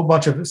used a whole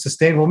bunch of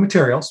sustainable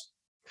materials,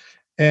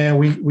 and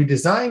we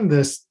designed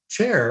this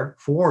chair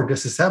for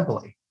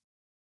disassembly.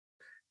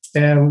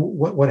 And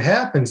what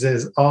happens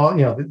is all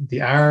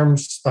the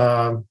arms,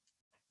 the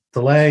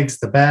legs,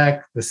 the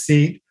back, the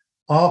seat,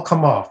 all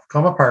come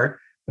apart.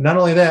 But not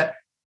only that,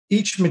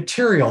 each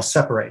material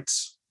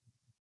separates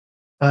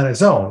on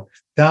its own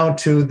down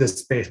to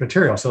this base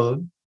material.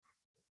 So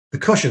the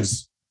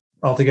cushions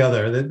all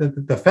together,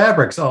 the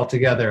fabrics all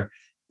together,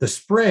 the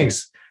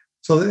springs.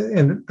 So,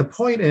 and the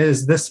point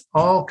is, this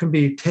all can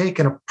be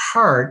taken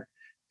apart,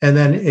 and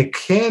then it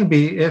can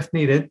be, if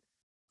needed,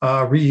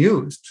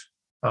 reused.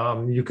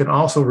 You can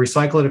also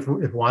recycle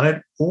it if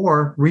wanted,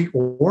 or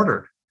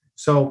reordered.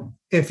 So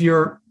if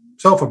your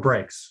sofa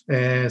breaks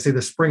and say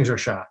the springs are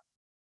shot,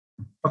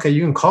 okay,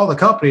 you can call the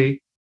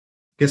company,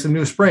 get some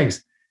new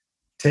springs,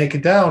 take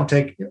it down,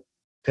 take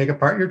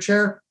apart your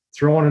chair,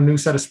 throw in a new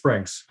set of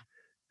springs,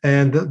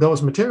 and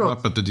those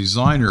materials. But the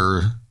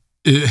designer,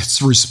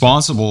 it's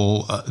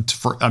responsible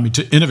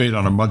to innovate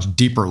on a much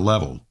deeper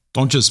level.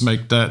 Don't just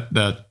make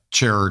that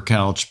chair or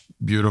couch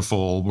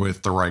beautiful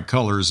with the right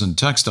colors and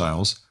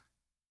textiles,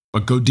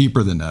 but go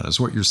deeper than that, is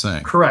what you're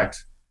saying.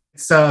 Correct.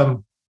 It's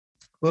a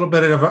little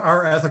bit of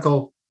our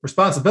ethical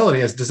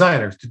responsibility as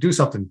designers to do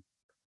something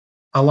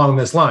along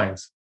these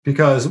lines,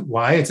 because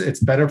why? It's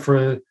better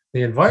for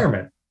the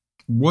environment.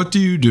 What do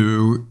you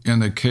do in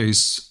the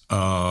case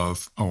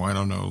of, I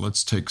don't know,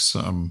 let's take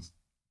some,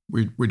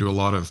 we do a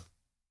lot of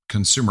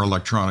consumer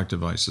electronic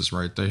devices,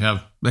 right? They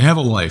have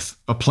a life,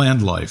 a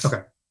planned life.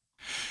 Okay.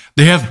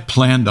 They have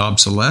planned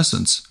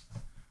obsolescence.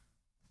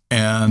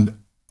 And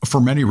for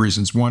many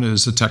reasons. One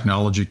is the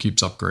technology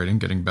keeps upgrading,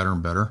 getting better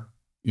and better.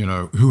 You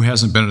know, who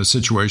hasn't been in a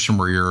situation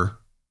where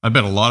I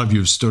bet a lot of you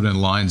have stood in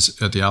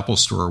lines at the Apple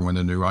store when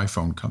the new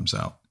iPhone comes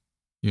out,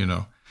 you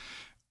know.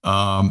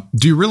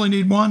 Do you really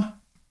need one?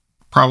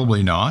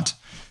 Probably not.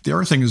 The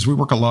other thing is we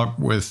work a lot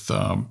with,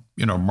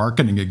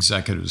 marketing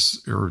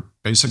executives who are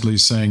basically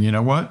saying, you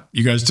know what,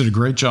 you guys did a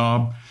great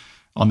job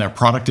on that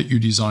product that you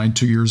designed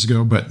 2 years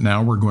ago, but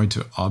now we're going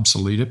to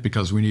obsolete it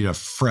because we need a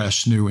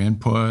fresh new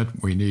input.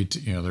 We need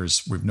to,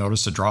 we've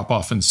noticed a drop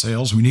off in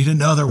sales. We need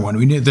another one.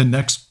 We need the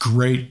next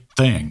great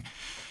thing.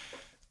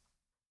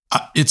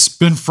 It's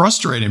been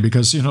frustrating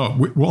because,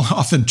 we'll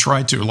often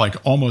try to, like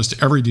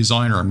almost every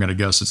designer, I'm going to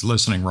guess is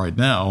listening right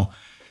now,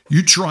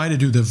 you try to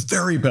do the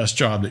very best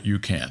job that you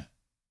can.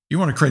 You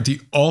want to create the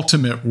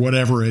ultimate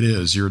whatever it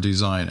is you're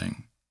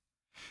designing.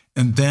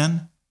 And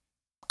then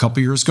a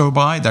couple years go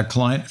by, that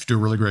client, if you do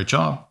a really great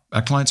job,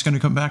 that client's going to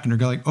come back and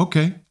they're like,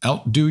 okay,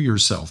 outdo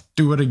yourself,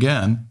 do it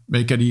again,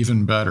 make it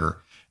even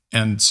better.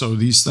 And so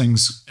these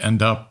things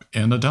end up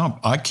in a dump.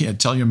 I can't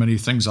tell you many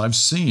things I've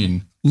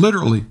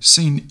literally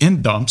seen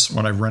in dumps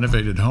when I've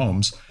renovated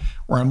homes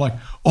where I'm like,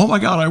 oh my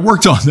God, I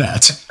worked on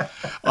that.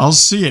 I'll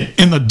see it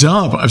in the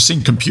dump. I've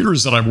seen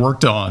computers that I've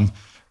worked on,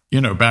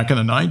 back in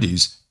the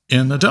 90s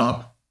in the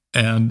dump.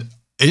 And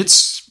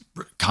it's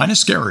kind of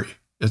scary.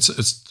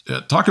 It's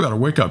talk about a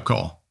wake-up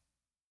call.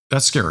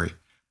 That's scary.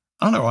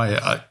 I don't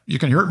know. You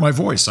can hear it in my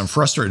voice. I'm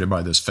frustrated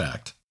by this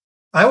fact.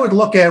 I would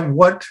look at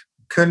what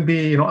can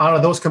be, out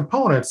of those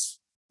components,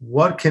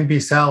 what can be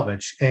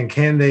salvaged and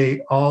can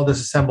they all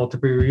disassemble to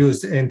be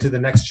reused into the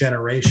next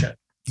generation?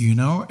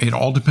 It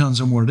all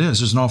depends on what it is.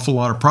 There's an awful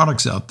lot of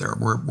products out there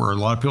where a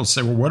lot of people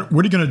say, well, what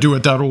are you going to do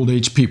with that old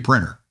HP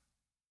printer?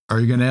 Are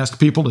you going to ask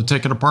people to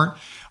take it apart?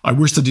 I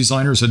wish the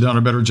designers had done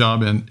a better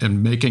job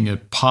in making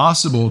it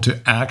possible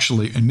to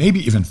actually, and maybe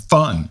even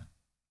fun,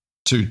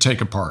 to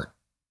take apart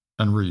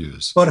and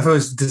reuse. But if it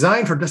was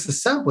designed for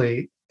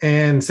disassembly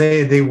and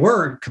say they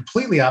were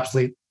completely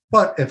obsolete,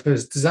 but if it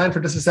was designed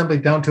for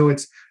disassembly down to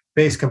its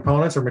base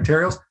components or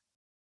materials,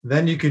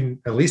 then you can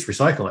at least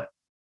recycle it.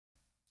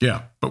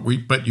 Yeah,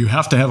 but you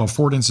have to have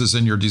affordances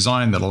in your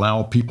design that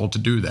allow people to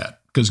do that.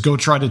 Because go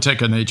try to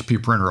take an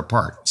HP printer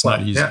apart. It's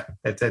not easy. Yeah,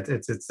 it's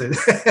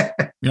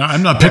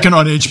I'm not picking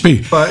on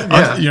HP, but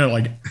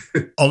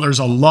yeah. There's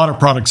a lot of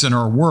products in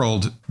our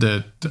world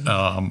that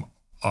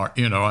are,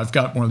 I've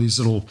got one of these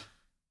little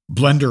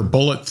blender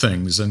bullet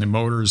things, and the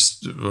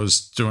motors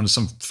was doing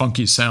some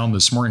funky sound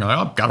this morning.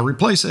 I've got to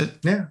replace it.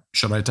 Yeah.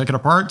 Should I take it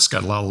apart? It's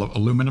got a lot of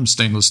aluminum,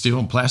 stainless steel,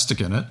 and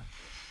plastic in it.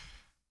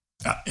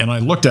 And I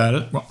looked at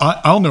it. Well,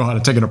 I'll know how to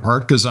take it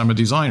apart because I'm a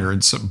designer.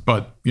 And so,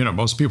 but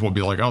most people will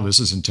be like, "Oh, this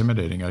is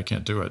intimidating. I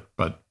can't do it."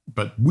 But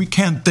we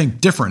can think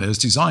different as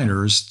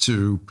designers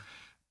to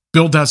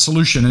build that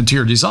solution into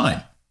your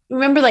design.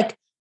 Remember, like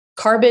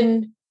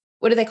carbon.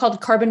 What are they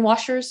called? Carbon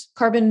washers.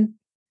 Carbon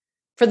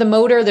for the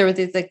motor. There was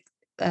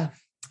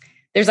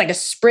there's like a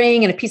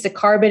spring and a piece of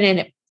carbon, and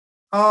it.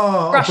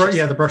 Oh,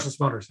 yeah, the brushless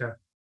motors. Yeah.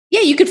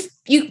 Yeah,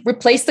 you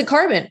replace the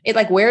carbon. It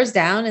like wears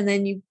down, and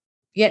then you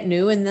get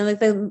new, and then like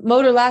the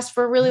motor lasts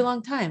for a really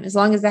long time as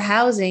long as the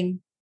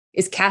housing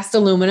is cast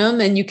aluminum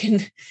and you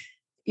can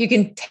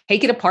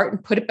take it apart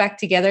and put it back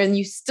together, and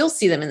you still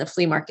see them in the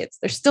flea markets.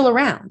 They're still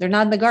around. They're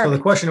not in the garbage. So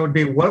the question would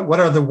be, what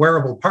are the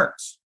wearable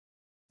parts?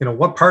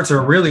 What parts are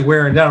really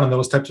wearing down on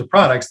those types of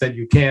products that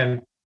you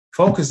can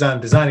focus on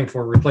designing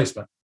for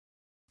replacement?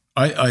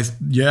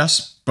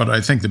 Yes, but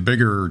I think the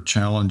bigger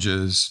challenge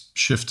is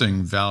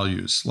shifting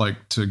values,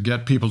 like to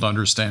get people to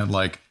understand,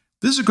 like,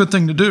 this is a good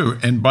thing to do.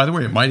 And by the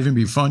way, it might even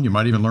be fun. You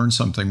might even learn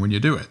something when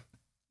you do it.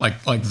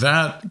 Like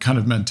that kind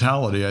of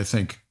mentality, I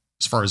think,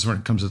 as far as when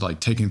it comes to like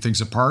taking things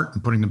apart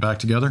and putting them back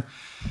together,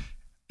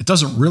 it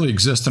doesn't really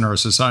exist in our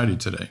society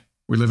today.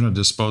 We live in a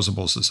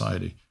disposable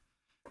society.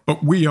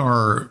 But we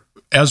are,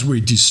 as we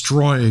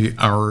destroy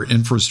our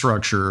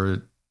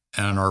infrastructure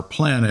and our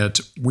planet,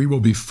 we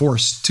will be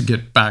forced to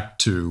get back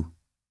to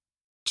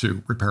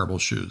repairable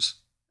shoes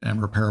and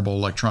repairable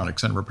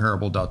electronics and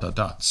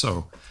repairable ...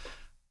 So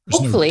there's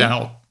hopefully. No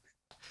doubt.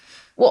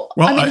 Well,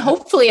 I mean,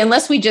 hopefully,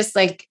 unless we just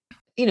like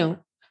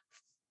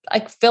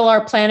fill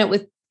our planet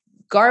with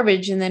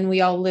garbage and then we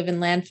all live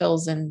in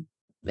landfills and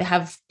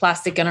have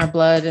plastic in our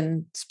blood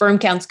and sperm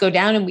counts go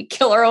down and we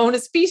kill our own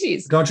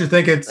species. Don't you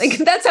think it's like,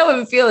 that's how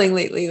I'm feeling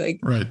lately.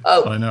 Like, right.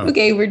 Oh, I know.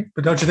 Okay.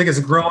 But don't you think it's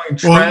a growing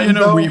trend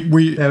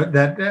we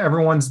that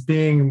everyone's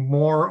being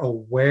more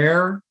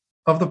aware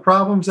of the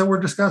problems that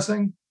we're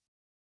discussing?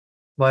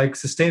 Like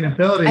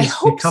sustainability is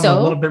becoming a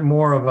little bit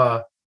more of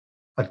a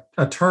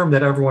term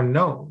that everyone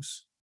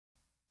knows,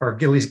 or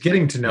at least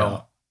getting to know.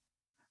 Yeah.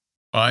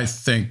 I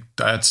think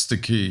that's the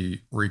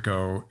key,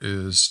 Rico,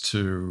 is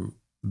to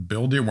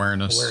build the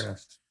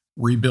awareness,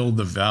 rebuild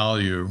the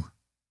value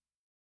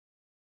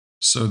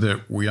so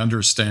that we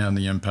understand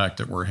the impact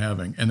that we're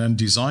having. And then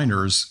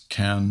designers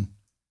can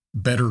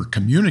better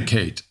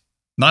communicate,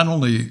 not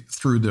only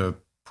through the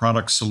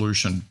product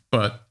solution,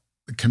 but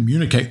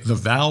communicate the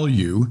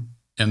value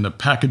and the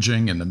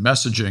packaging and the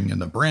messaging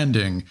and the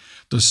branding,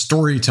 the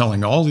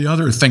storytelling, all the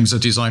other things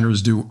that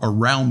designers do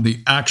around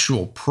the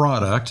actual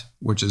product,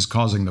 which is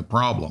causing the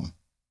problem.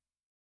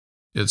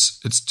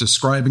 It's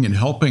describing and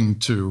helping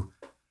to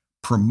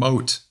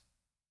promote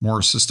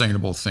more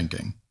sustainable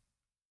thinking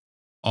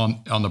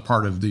on the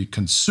part of the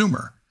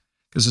consumer,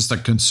 because it's the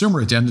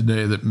consumer at the end of the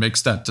day that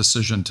makes that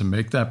decision to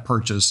make that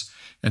purchase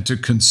and to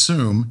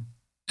consume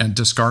and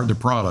discard the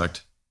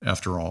product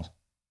after all.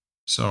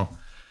 So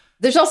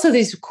there's also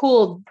these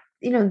cool,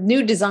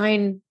 new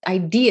design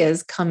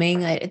ideas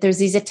coming. There's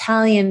these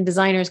Italian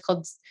designers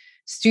called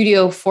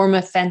Studio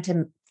Forma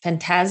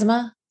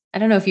Fantasma. I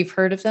don't know if you've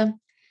heard of them,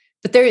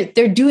 but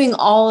they're doing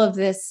all of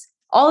this.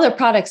 All their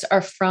products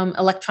are from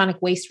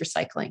electronic waste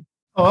recycling.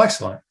 Oh,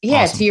 excellent.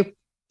 Yeah. Awesome. To your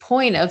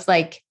point of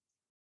like,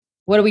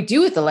 what do we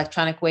do with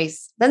electronic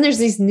waste? Then there's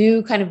these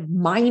new kind of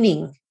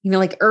mining,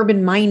 like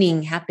urban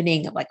mining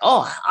happening of like,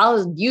 oh,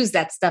 I'll use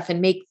that stuff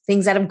and make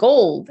things out of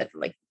gold, that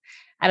like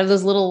out of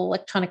those little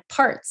electronic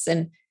parts.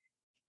 And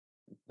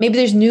maybe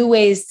there's new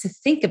ways to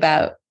think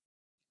about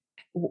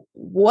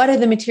what are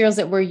the materials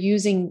that we're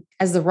using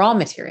as the raw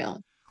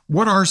material.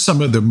 What are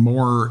some of the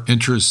more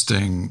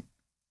interesting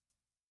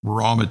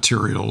raw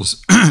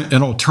materials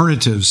and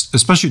alternatives,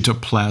 especially to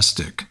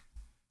plastic,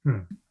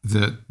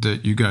 that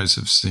you guys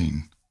have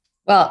seen?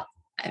 Well,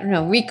 I don't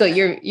know, Rico,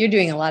 you're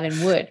doing a lot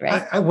in wood,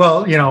 right?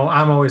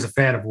 I'm always a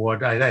fan of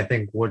wood. I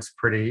think wood's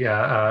pretty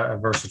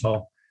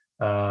versatile.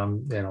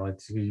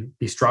 It could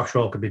be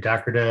structural, it could be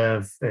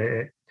decorative.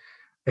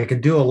 It can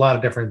do a lot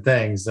of different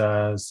things.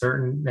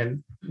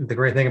 And the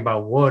great thing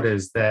about wood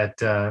is that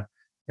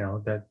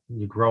that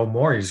you grow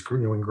more. You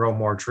can grow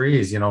more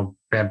trees.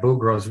 Bamboo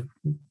grows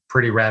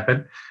pretty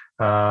rapid.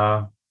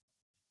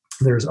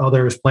 There's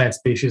other plant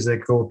species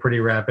that go pretty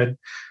rapid.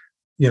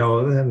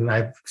 And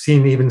I've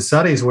seen even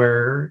studies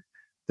where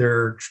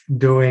they're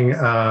doing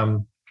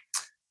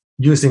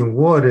using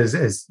wood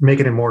as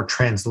making it more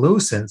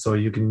translucent, so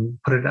you can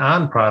put it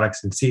on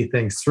products and see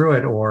things through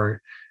it.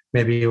 Or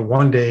maybe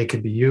one day it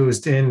could be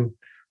used in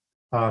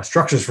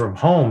structures from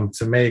home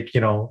to make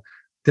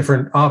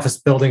different office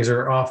buildings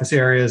or office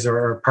areas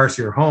or parts of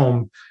your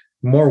home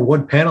more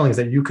wood panelings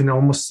that you can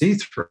almost see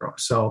through.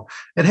 So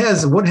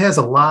wood has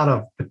a lot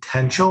of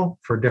potential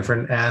for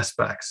different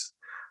aspects.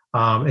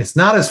 It's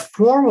not as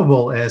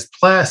formable as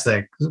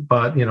plastic,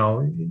 but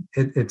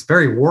it's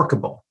very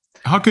workable.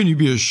 How can you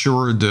be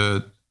assured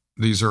that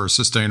these are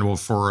sustainable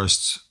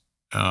forests?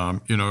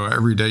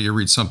 Every day you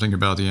read something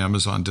about the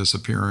Amazon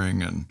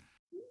disappearing, and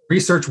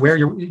research where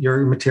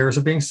your materials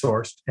are being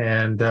sourced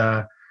and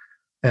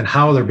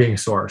how they're being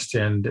sourced,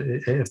 and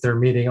if they're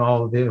meeting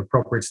all of the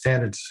appropriate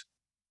standards.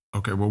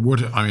 Okay, well,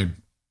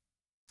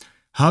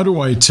 how do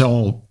I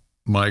tell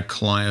my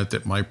client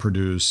that might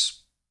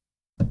produce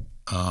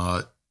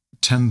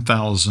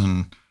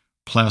 10,000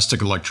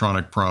 plastic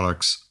electronic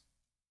products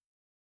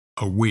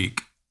a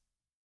week,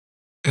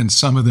 and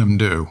some of them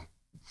do?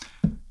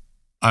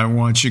 I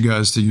want you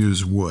guys to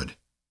use wood.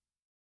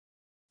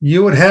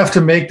 You would have to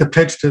make the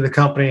pitch to the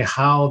company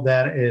how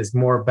that is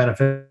more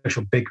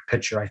beneficial, big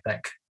picture, I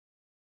think.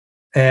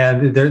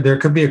 And there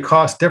could be a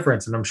cost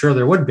difference, and I'm sure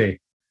there would be.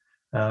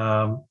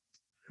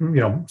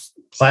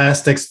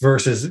 Plastics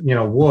versus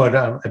wood.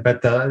 I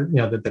bet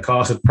the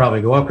cost would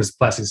probably go up because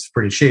plastic is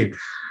pretty cheap.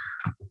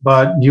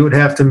 But you would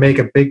have to make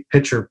a big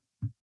picture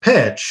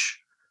pitch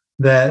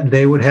that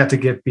they would have to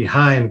get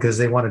behind because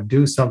they want to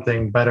do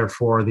something better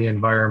for the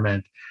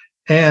environment.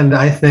 And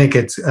I think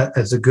it's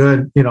a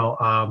good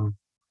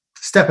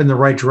step in the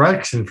right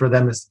direction for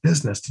them as a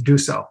business to do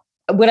so.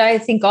 What I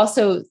think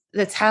also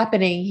that's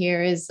happening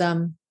here is,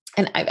 and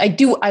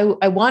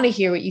I want to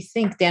hear what you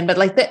think, Dan, but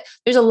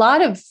there's a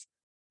lot of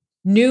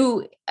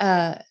new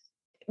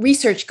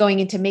research going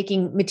into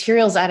making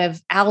materials out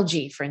of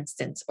algae, for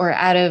instance, or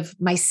out of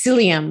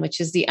mycelium, which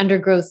is the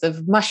undergrowth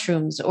of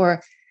mushrooms,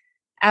 or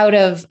out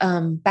of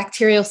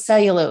bacterial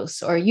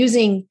cellulose, or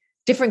using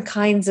different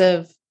kinds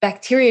of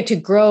bacteria to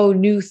grow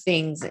new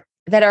things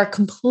that are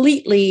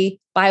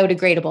completely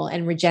biodegradable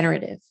and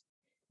regenerative.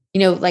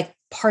 Like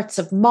parts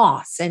of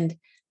moss and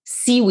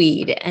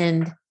seaweed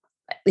and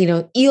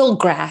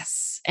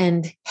eelgrass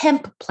and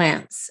hemp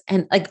plants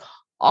and like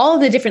all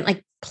the different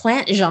like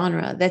plant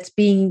genre that's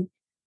being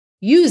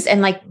used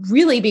and like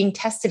really being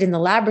tested in the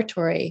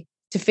laboratory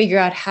to figure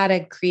out how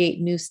to create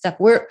new stuff.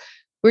 We're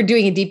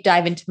doing a deep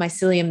dive into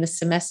mycelium this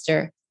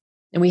semester,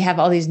 and we have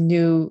all these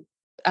new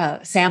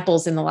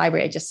samples in the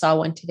library. I just saw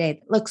one today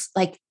that looks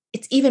like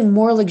it's even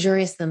more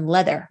luxurious than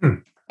leather.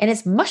 And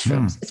it's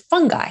mushrooms. It's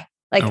fungi.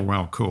 Like, oh,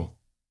 wow, cool.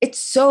 It's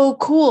so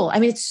cool. I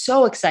mean, it's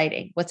so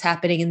exciting what's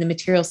happening in the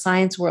material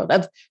science world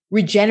of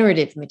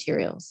regenerative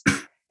materials.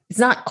 It's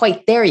not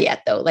quite there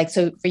yet, though. Like,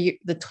 so for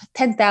the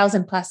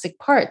 10,000 plastic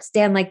parts,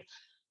 Dan, like,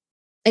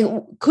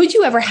 could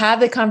you ever have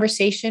the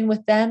conversation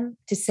with them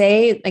to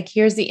say, like,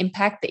 here's the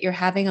impact that you're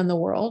having on the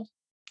world?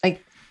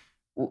 Like,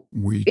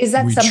 is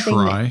that something?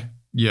 Try.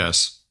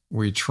 Yes,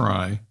 we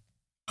try.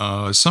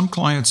 Some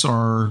clients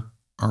are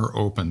are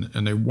open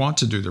and they want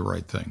to do the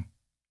right thing.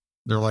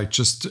 They're like,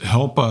 just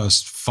help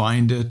us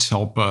find it,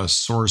 help us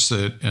source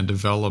it, and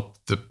develop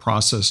the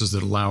processes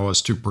that allow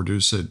us to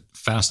produce it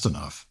fast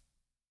enough.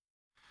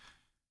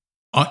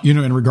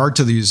 In regard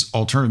to these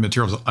alternative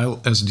materials,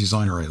 as a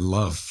designer, I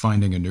love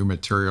finding a new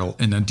material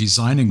and then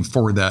designing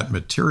for that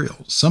material.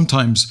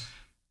 Sometimes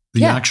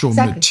the actual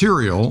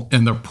material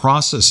and the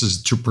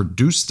processes to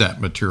produce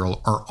that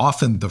material are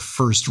often the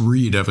first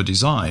read of a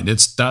design.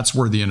 That's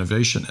where the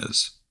innovation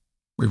is.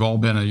 We've all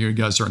been, you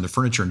guys are in the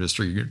furniture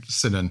industry, you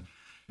sit in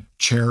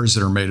chairs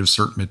that are made of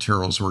certain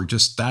materials where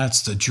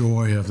that's the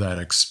joy of that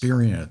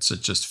experience.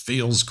 It just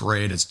feels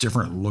great. It's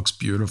different. It looks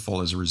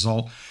beautiful as a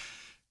result.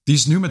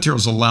 These new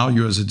materials allow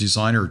you as a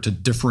designer to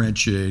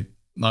differentiate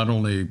not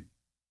only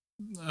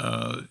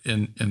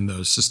in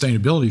the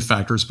sustainability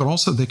factors, but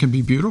also they can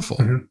be beautiful.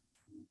 Mm-hmm.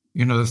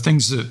 The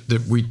things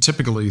that we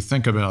typically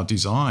think about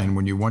design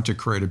when you want to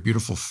create a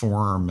beautiful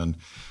form and,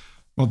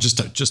 well, just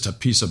a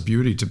piece of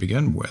beauty to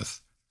begin with.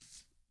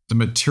 The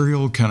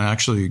material can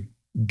actually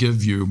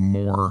give you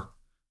more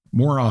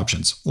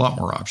options, a lot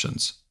more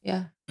options.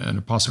 Yeah. And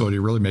a possibility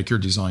to really make your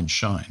design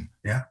shine.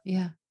 Yeah.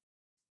 Yeah.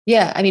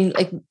 Yeah. I mean,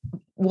 like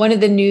one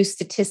of the new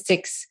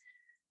statistics,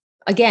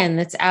 again,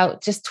 that's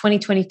out just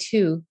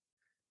 2022,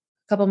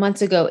 a couple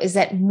months ago, is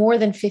that more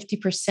than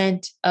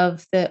 50%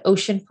 of the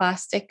ocean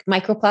plastic,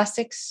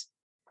 microplastics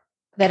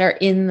that are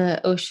in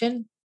the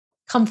ocean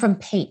come from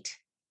paint.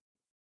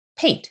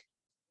 Paint.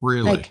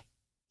 Really?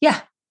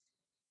 Yeah.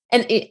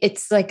 And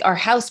it's like our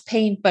house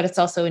paint, but it's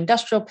also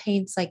industrial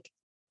paints. Like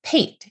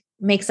paint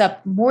makes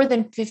up more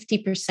than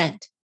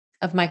 50%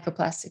 of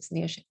microplastics in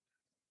the ocean.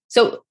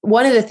 So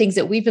one of the things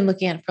that we've been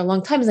looking at for a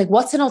long time is like,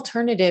 what's an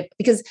alternative?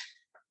 Because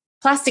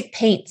plastic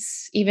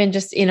paints, even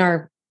just in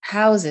our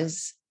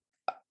houses,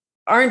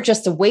 aren't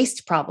just a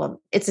waste problem.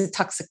 It's a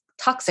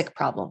toxic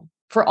problem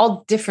for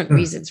all different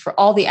reasons, for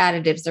all the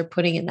additives they're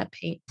putting in that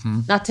paint,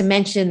 not to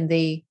mention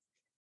the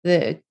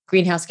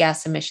greenhouse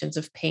gas emissions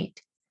of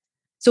paint.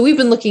 So we've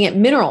been looking at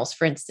minerals,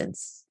 for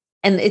instance,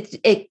 and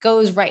it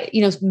goes right.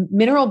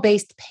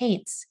 Mineral-based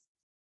paints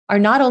are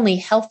not only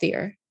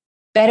healthier,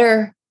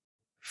 better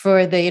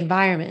for the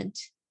environment,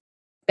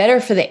 better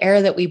for the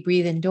air that we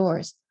breathe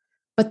indoors,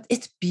 but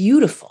it's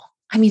beautiful.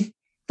 I mean,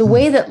 the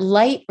way that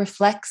light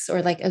reflects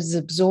or like is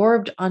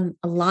absorbed on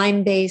a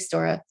lime-based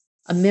or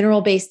a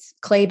mineral-based,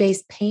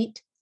 clay-based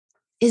paint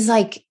is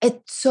like,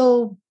 it's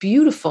so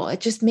beautiful. It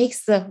just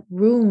makes the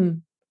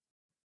room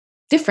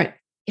different.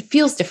 It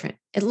feels different.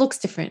 It looks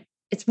different.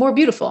 It's more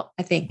beautiful,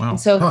 I think. Wow. And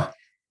so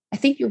I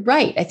think you're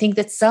right. I think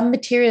that some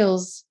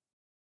materials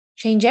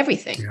change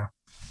everything. Yeah.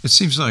 It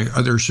seems like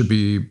there should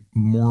be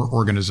more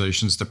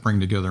organizations that bring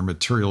together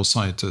material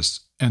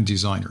scientists and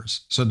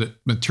designers so that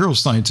material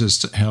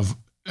scientists have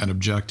an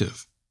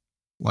objective,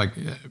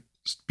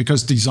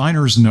 because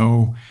designers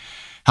know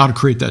how to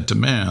create that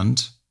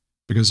demand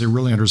because they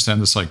really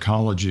understand the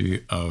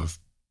psychology of,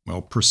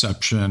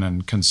 perception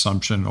and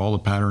consumption, all the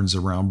patterns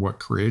around what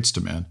creates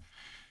demand.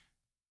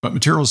 But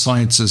material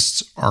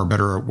scientists are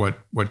better at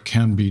what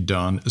can be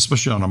done,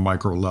 especially on a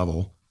micro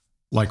level,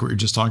 like what you're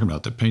just talking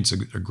about. That paint's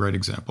a great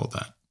example of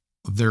that.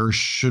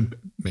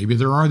 Maybe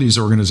there are these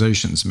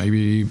organizations,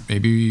 maybe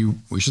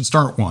we should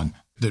start one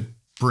that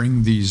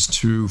bring these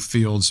two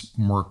fields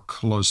more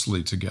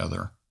closely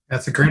together.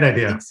 That's a great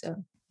idea. I think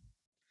so.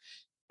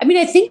 I mean,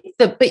 I think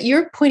but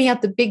you're pointing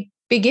out the big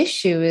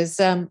issue is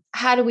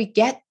how do we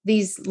get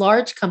these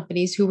large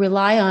companies who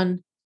rely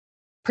on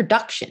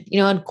production,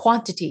 on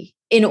quantity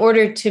in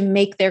order to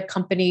make their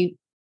company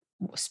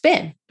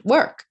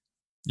work?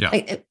 Yeah.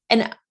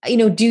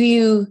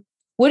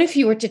 What if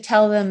you were to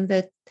tell them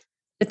that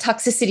the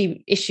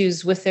toxicity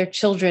issues with their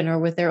children or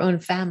with their own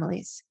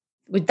families,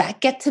 would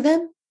that get to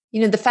them?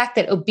 The fact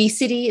that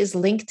obesity is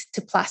linked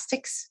to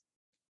plastics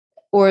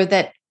or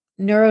that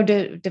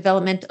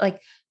neurodevelopment,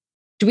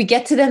 do we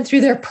get to them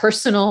through their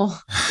personal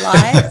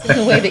lives in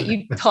the way that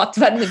you talked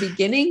about in the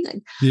beginning?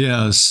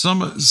 Yeah,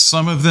 some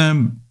of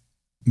them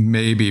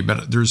maybe,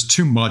 but there's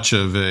too much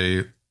of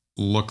a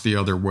look the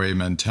other way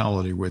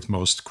mentality with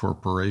most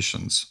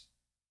corporations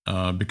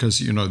because,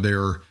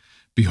 they're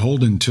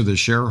beholden to the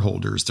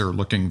shareholders. They're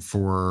looking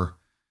for,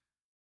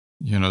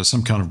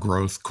 some kind of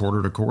growth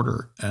quarter to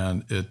quarter.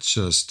 And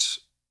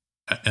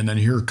and then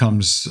here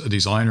comes a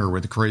designer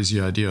with a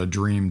crazy idea, a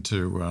dream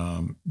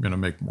to,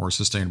 make more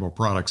sustainable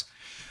products.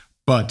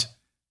 But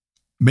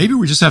maybe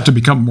we just have to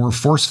become more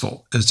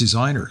forceful as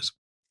designers.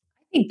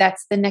 I think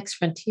that's the next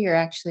frontier,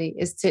 actually,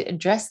 is to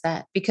address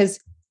that because,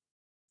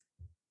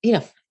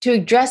 to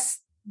address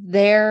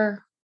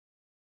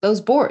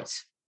those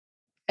boards,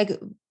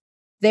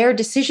 their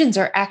decisions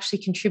are actually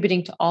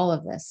contributing to all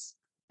of this,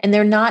 and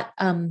they're not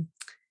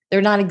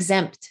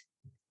exempt.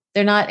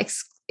 They're not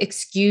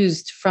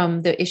excused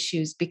from the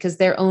issues because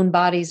their own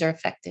bodies are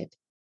affected.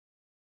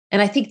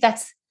 And I think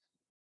that's,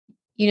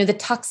 the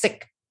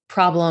toxic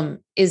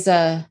problem is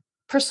a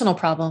personal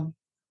problem,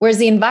 whereas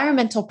the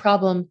environmental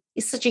problem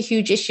is such a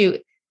huge issue,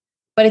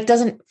 but it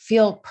doesn't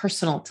feel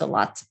personal to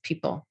lots of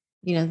people.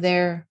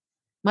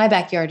 My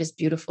backyard is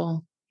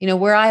beautiful.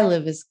 Where I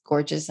live is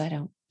gorgeous. I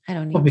don't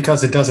Well, need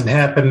because it doesn't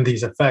happen,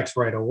 these effects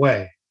right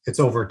away. It's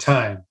over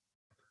time.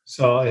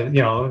 So,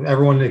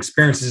 everyone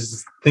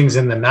experiences things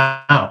in the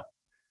now.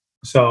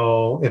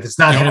 So if it's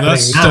not happening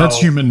now, that's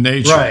human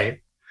nature.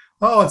 Right.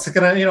 Oh, it's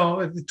going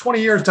to,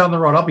 20 years down the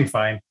road, I'll be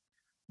fine.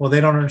 Well,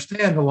 they don't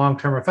understand the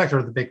long-term effect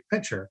or the big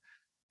picture.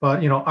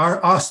 But,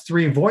 us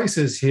three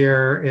voices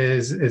here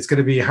it's going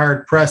to be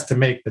hard pressed to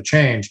make the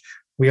change.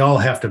 We all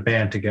have to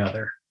band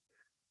together.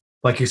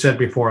 Like you said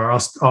before,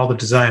 all the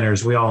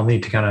designers, we all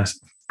need to kind of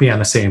be on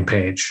the same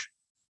page.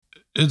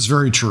 It's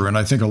very true. And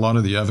I think a lot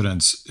of the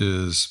evidence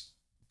is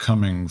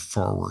coming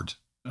forward.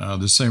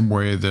 The same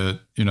way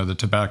that, the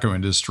tobacco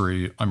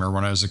industry, I remember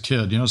when I was a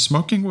kid,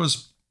 smoking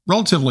was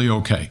relatively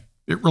okay.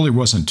 It really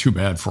wasn't too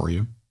bad for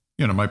you.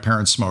 My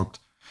parents smoked.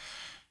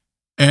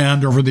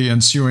 And over the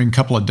ensuing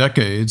couple of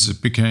decades,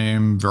 it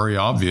became very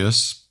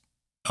obvious.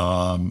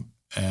 I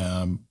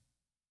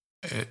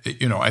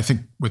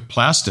think with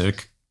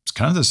plastic, it's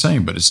kind of the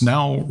same, but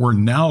we're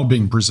now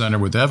being presented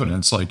with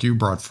evidence like you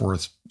brought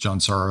forth, John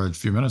Sara, a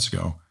few minutes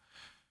ago.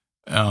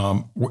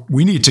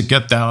 We need to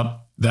get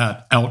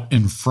that out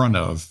in front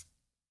of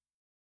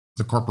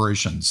the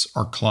corporations,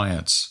 our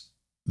clients,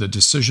 the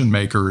decision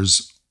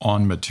makers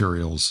on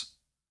materials.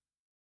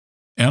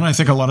 And I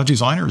think a lot of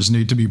designers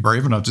need to be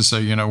brave enough to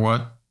say, you know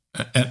what,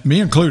 and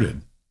me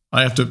included,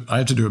 I have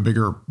to do a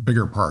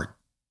bigger part.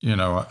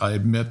 I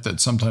admit that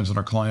sometimes when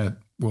our client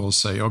will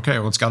say, okay,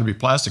 well, it's got to be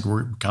plastic,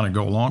 we kind of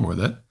go along with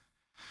it.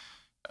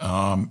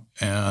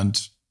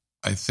 And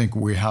I think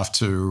we have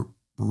to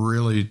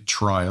really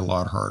try a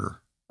lot harder.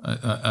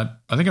 I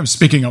think I'm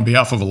speaking on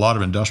behalf of a lot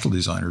of industrial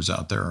designers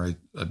out there.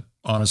 I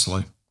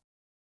honestly.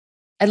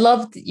 I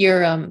loved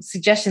your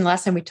suggestion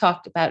last time we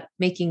talked about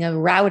making a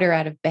router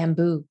out of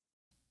bamboo.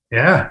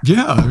 Yeah.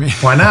 Yeah. I mean,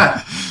 why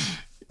not?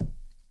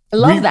 I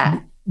love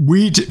that.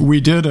 We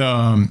did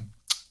a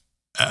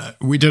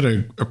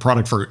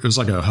product it was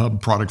like a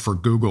hub product for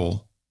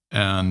Google,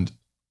 and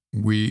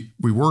we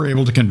were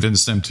able to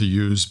convince them to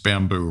use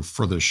bamboo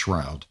for the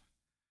shroud.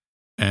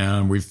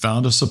 And we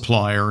found a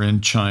supplier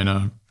in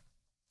China.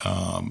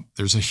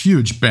 There's a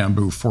huge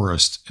bamboo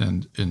forest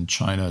in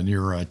China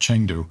near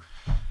Chengdu.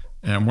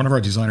 And one of our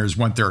designers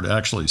went there to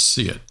actually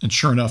see it. And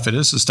sure enough, it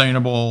is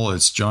sustainable.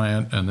 It's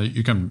giant. And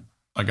you can,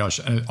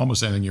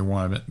 almost anything you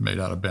want made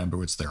out of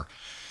bamboo, it's there.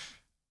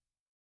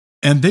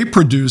 And they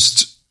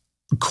produced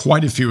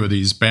quite a few of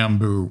these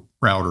bamboo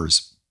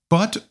routers.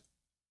 But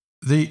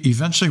they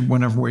eventually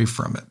went away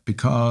from it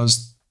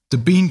because the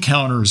bean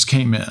counters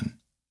came in.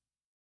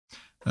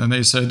 And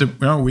they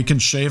said, we can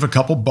shave a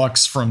couple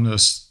bucks from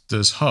this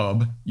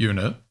hub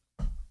unit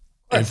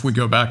if we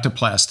go back to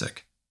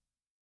plastic.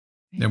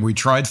 And we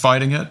tried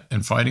fighting it,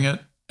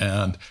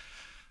 and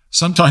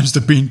sometimes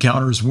the bean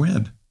counters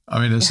win. I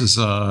mean, this is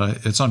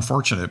it's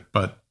unfortunate,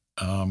 but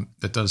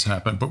it does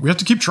happen. But we have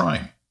to keep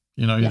trying.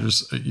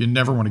 You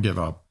never want to give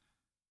up.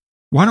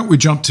 Why don't we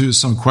jump to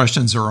some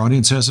questions? Our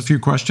audience has a few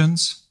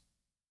questions,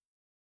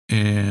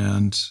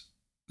 and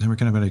then we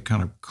can have any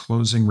kind of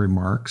closing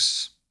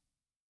remarks.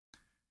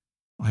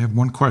 I have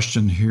one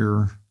question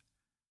here.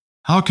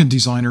 How can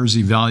designers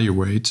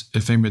evaluate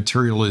if a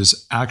material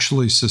is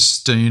actually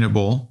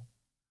sustainable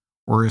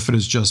or if it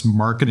is just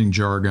marketing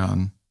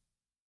jargon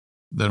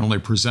that only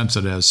presents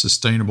it as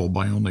sustainable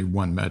by only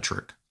one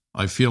metric?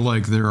 I feel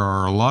like there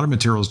are a lot of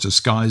materials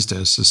disguised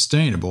as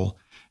sustainable,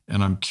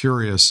 and I'm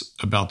curious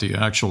about the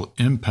actual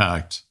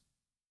impact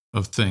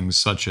of things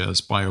such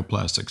as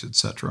bioplastics,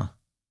 etc.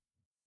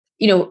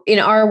 In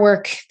our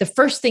work, the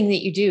first thing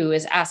that you do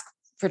is ask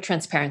for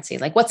transparency.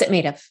 Like, what's it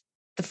made of?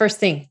 The first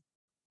thing,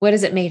 what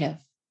is it made of?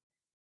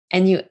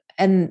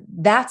 And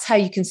that's how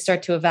you can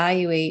start to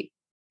evaluate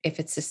if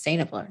it's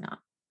sustainable or not.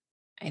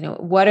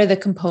 What are the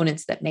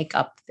components that make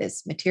up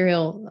this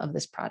material of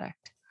this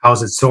product? How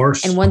is it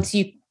sourced? And once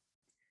you,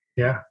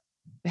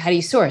 how do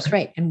you source,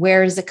 right? And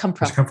where does it come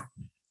from?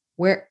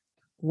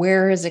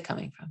 Where is it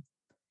coming from?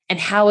 And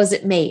how is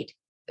it made?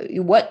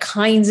 What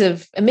kinds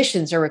of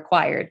emissions are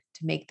required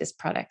to make this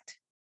product?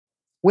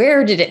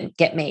 Where did it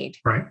get made?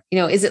 Right.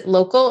 Is it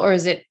local or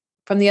is it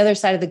from the other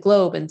side of the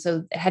globe? And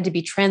so it had to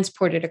be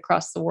transported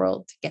across the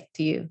world to get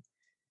to you.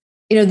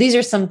 These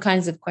are some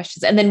kinds of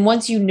questions. And then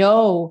once you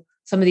know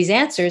some of these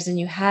answers and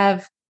you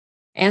have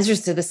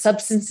answers to the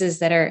substances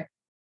that are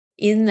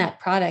in that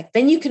product,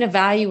 then you can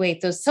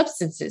evaluate those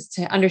substances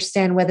to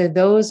understand whether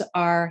those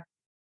are,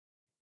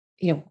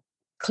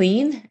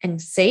 clean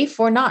and safe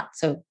or not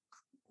so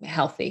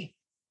healthy.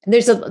 And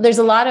there's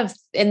a lot of,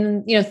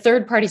 and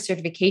third-party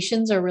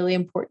certifications are really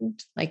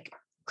important. Like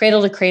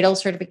cradle to cradle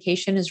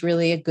certification is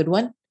really a good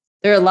one.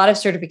 There are a lot of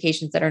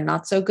certifications that are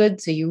not so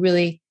good. So you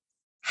really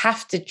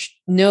have to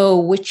know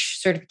which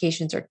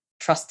certifications are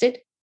trusted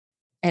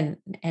and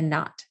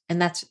not.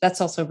 And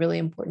that's also really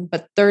important.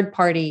 But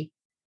third-party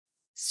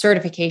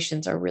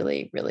certifications are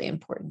really, really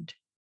important.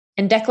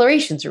 And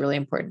declarations are really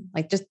important.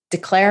 Like just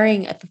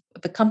declaring, if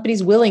a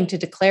company's willing to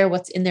declare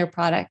what's in their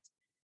product,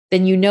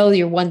 then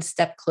you're one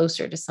step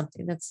closer to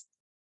something that's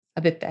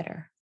a bit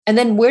better. And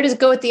then where does it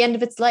go at the end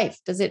of its life?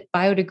 Does it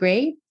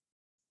biodegrade?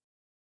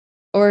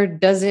 or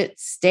does it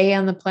stay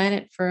on the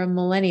planet for a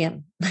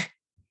millennium?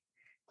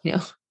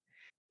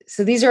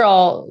 So these are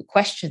all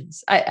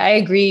questions. I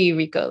agree,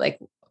 Rico, like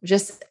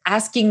just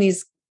asking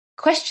these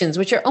questions,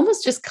 which are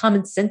almost just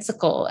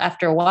commonsensical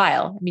after a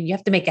while. I mean, you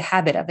have to make a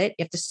habit of it.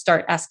 You have to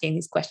start asking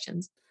these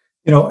questions.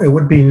 It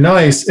would be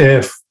nice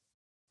if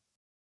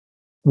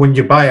when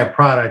you buy a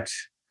product,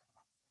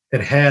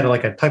 it had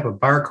like a type of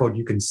barcode,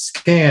 you can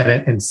scan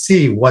it and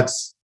see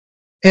what's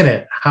in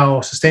it,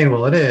 how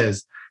sustainable it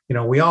is.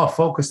 We all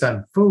focused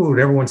on food.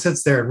 Everyone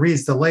sits there and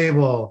reads the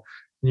label.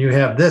 And you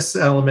have this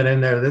element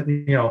in there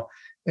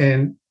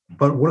that,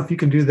 but what if you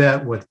can do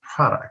that with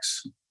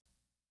products?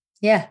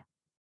 Yeah.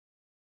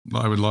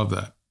 I would love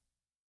that.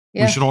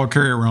 Yeah. We should all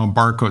carry around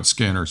barcode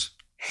scanners.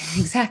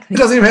 Exactly. It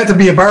doesn't even have to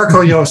be a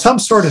barcode, some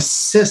sort of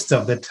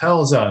system that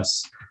tells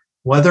us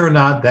whether or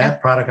not that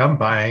product I'm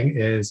buying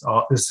is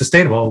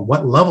sustainable,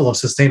 what level of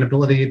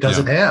sustainability does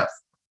it have?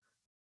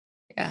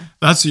 Yeah.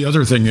 That's the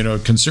other thing,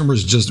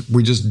 consumers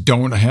we just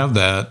don't have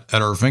that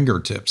at our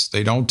fingertips.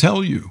 They don't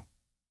tell you.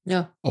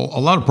 No. A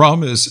lot of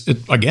problem is,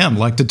 again,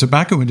 like the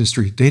tobacco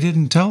industry, they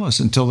didn't tell us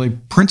until they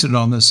printed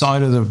on the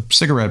side of the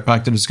cigarette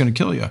pack that it's going to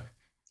kill you.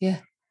 Yeah.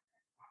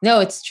 No,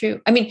 it's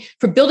true. I mean,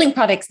 for building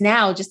products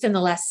now, just in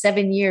the last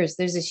 7 years,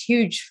 there's this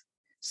huge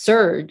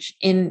surge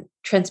in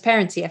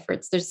transparency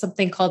efforts. There's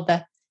something called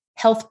the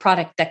Health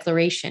Product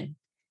Declaration.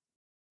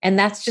 And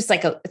that's just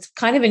like it's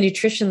kind of a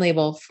nutrition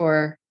label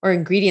or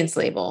ingredients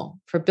label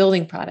for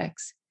building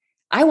products.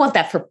 I want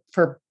that for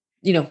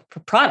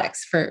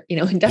products, for,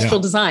 industrial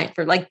design,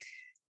 for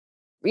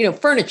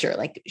furniture.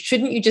 Like,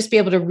 shouldn't you just be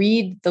able to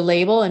read the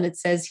label and it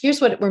says,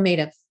 here's what we're made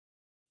of?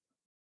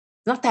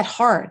 Not that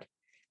hard.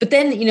 But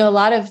then, a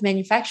lot of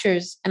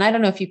manufacturers, and I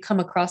don't know if you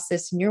come across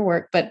this in your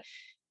work, but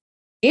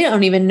you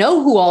don't even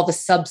know who all the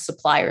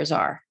sub-suppliers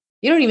are.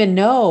 You don't even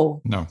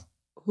know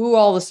who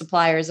all the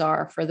suppliers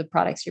are for the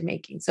products you're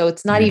making. So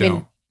it's not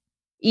even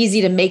easy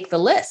to make the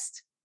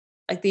list.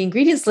 Like, the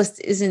ingredients list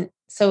isn't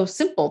so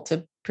simple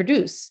to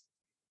produce.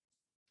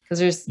 Because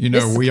there's,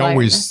 we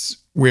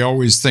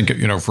always think,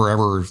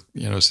 forever,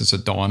 since the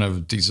dawn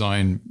of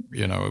design,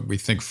 we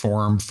think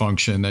form,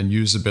 function, and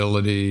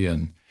usability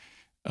and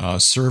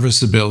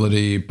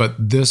serviceability. But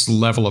this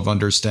level of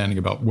understanding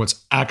about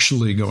what's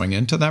actually going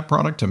into that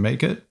product to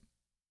make it,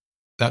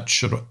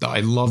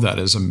 I love that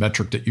as a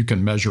metric that you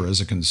can measure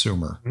as a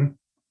consumer.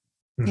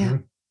 Mm-hmm. Yeah.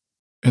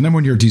 And then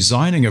when you're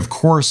designing, of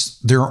course,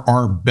 there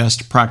are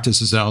best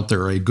practices out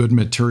there. A good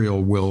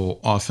material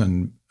will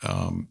often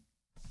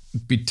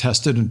be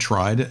tested and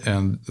tried,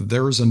 and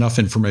there is enough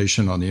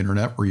information on the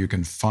internet where you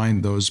can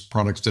find those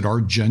products that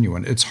are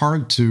genuine. It's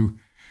hard to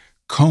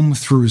comb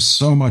through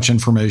so much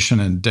information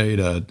and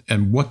data,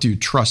 and what do you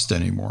trust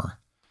anymore?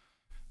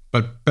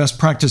 But best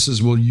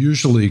practices will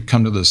usually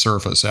come to the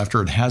surface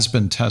after it has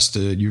been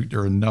tested. There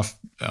are enough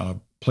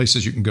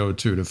places you can go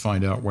to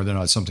find out whether or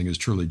not something is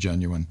truly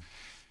genuine.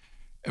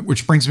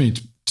 Which brings me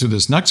to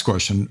this next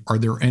question. Are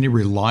there any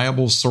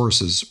reliable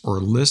sources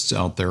or lists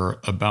out there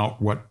about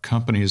what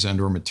companies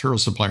and or material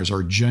suppliers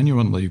are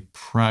genuinely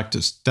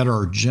practicing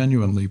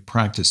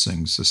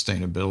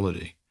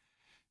sustainability?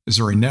 Is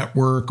there a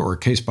network or a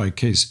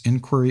case-by-case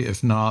inquiry?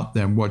 If not,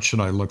 then what should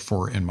I look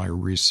for in my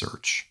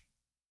research?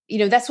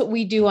 That's what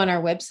we do on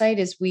our website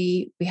is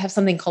we have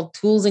something called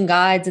tools and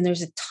guides, and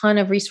there's a ton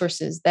of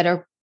resources that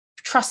are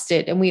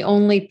trusted, and we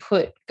only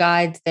put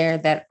guides there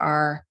that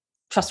are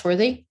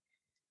trustworthy.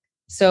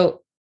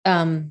 So,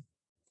 and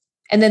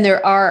then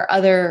there are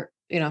other,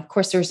 of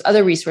course, there's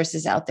other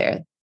resources out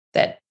there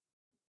that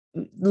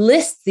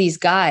list these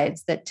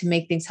guides to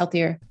make things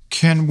healthier.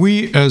 Can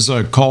we, as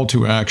a call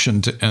to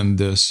action to end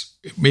this,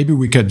 maybe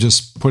we could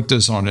just put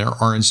this on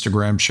our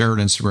Instagram, shared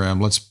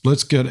Instagram.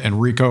 Let's get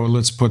Enrico,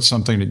 let's put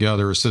something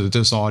together so that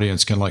this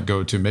audience can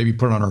go to, maybe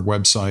put it on our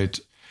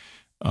website,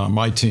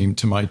 my team,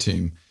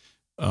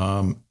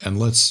 and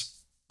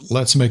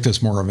let's make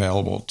this more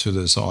available to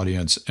this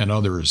audience and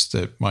others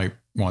that might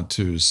want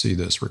to see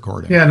this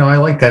recording. Yeah, no, I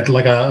like that,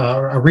 like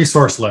a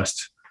resource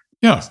list.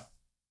 Yeah.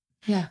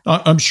 Yeah.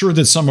 I'm sure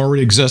that some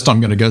already exist. I'm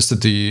going to guess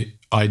that the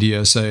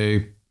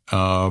IDSA,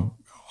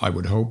 I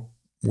would hope,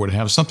 would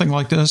have something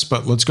like this,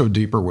 but let's go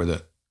deeper with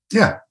it.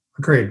 Yeah,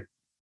 agreed.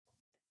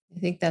 I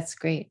think that's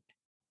great.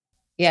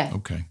 Yeah.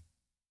 Okay.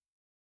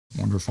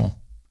 Wonderful.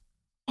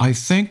 I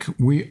think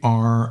we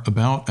are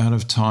about out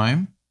of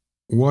time.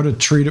 What a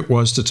treat it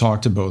was to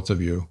talk to both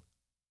of you.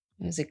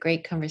 It was a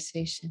great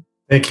conversation.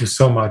 Thank you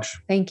so much.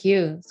 Thank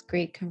you. It's a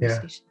great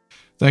conversation. Yeah.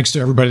 Thanks to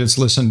everybody that's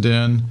listened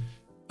in.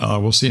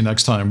 We'll see you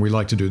next time. We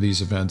like to do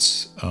these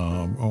events,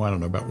 I don't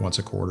know, about once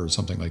a quarter or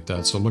something like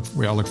that. So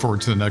I'll look forward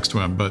to the next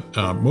one. But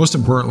most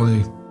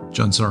importantly,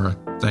 Jansara,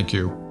 thank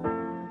you.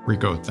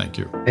 Rico, thank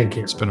you. Thank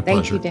you. It's been a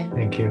pleasure. Thank you, Dan.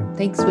 Thank you.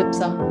 Thanks,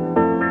 Whipsaw.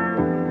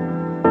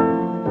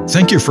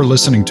 Thank you for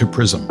listening to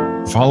Prism.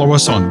 Follow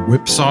us on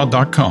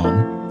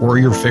whipsaw.com or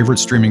your favorite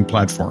streaming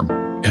platform.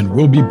 And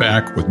we'll be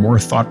back with more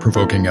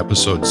thought-provoking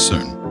episodes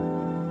soon.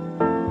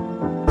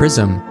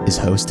 Prism is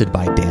hosted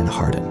by Dan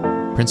Hardin,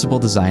 principal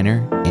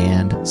designer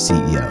and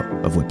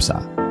CEO of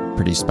Whipsaw.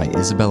 produced by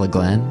Isabella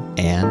Glenn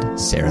and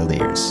Sarah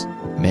Lears.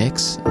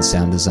 Mix and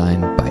sound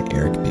design by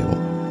Eric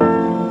Buell.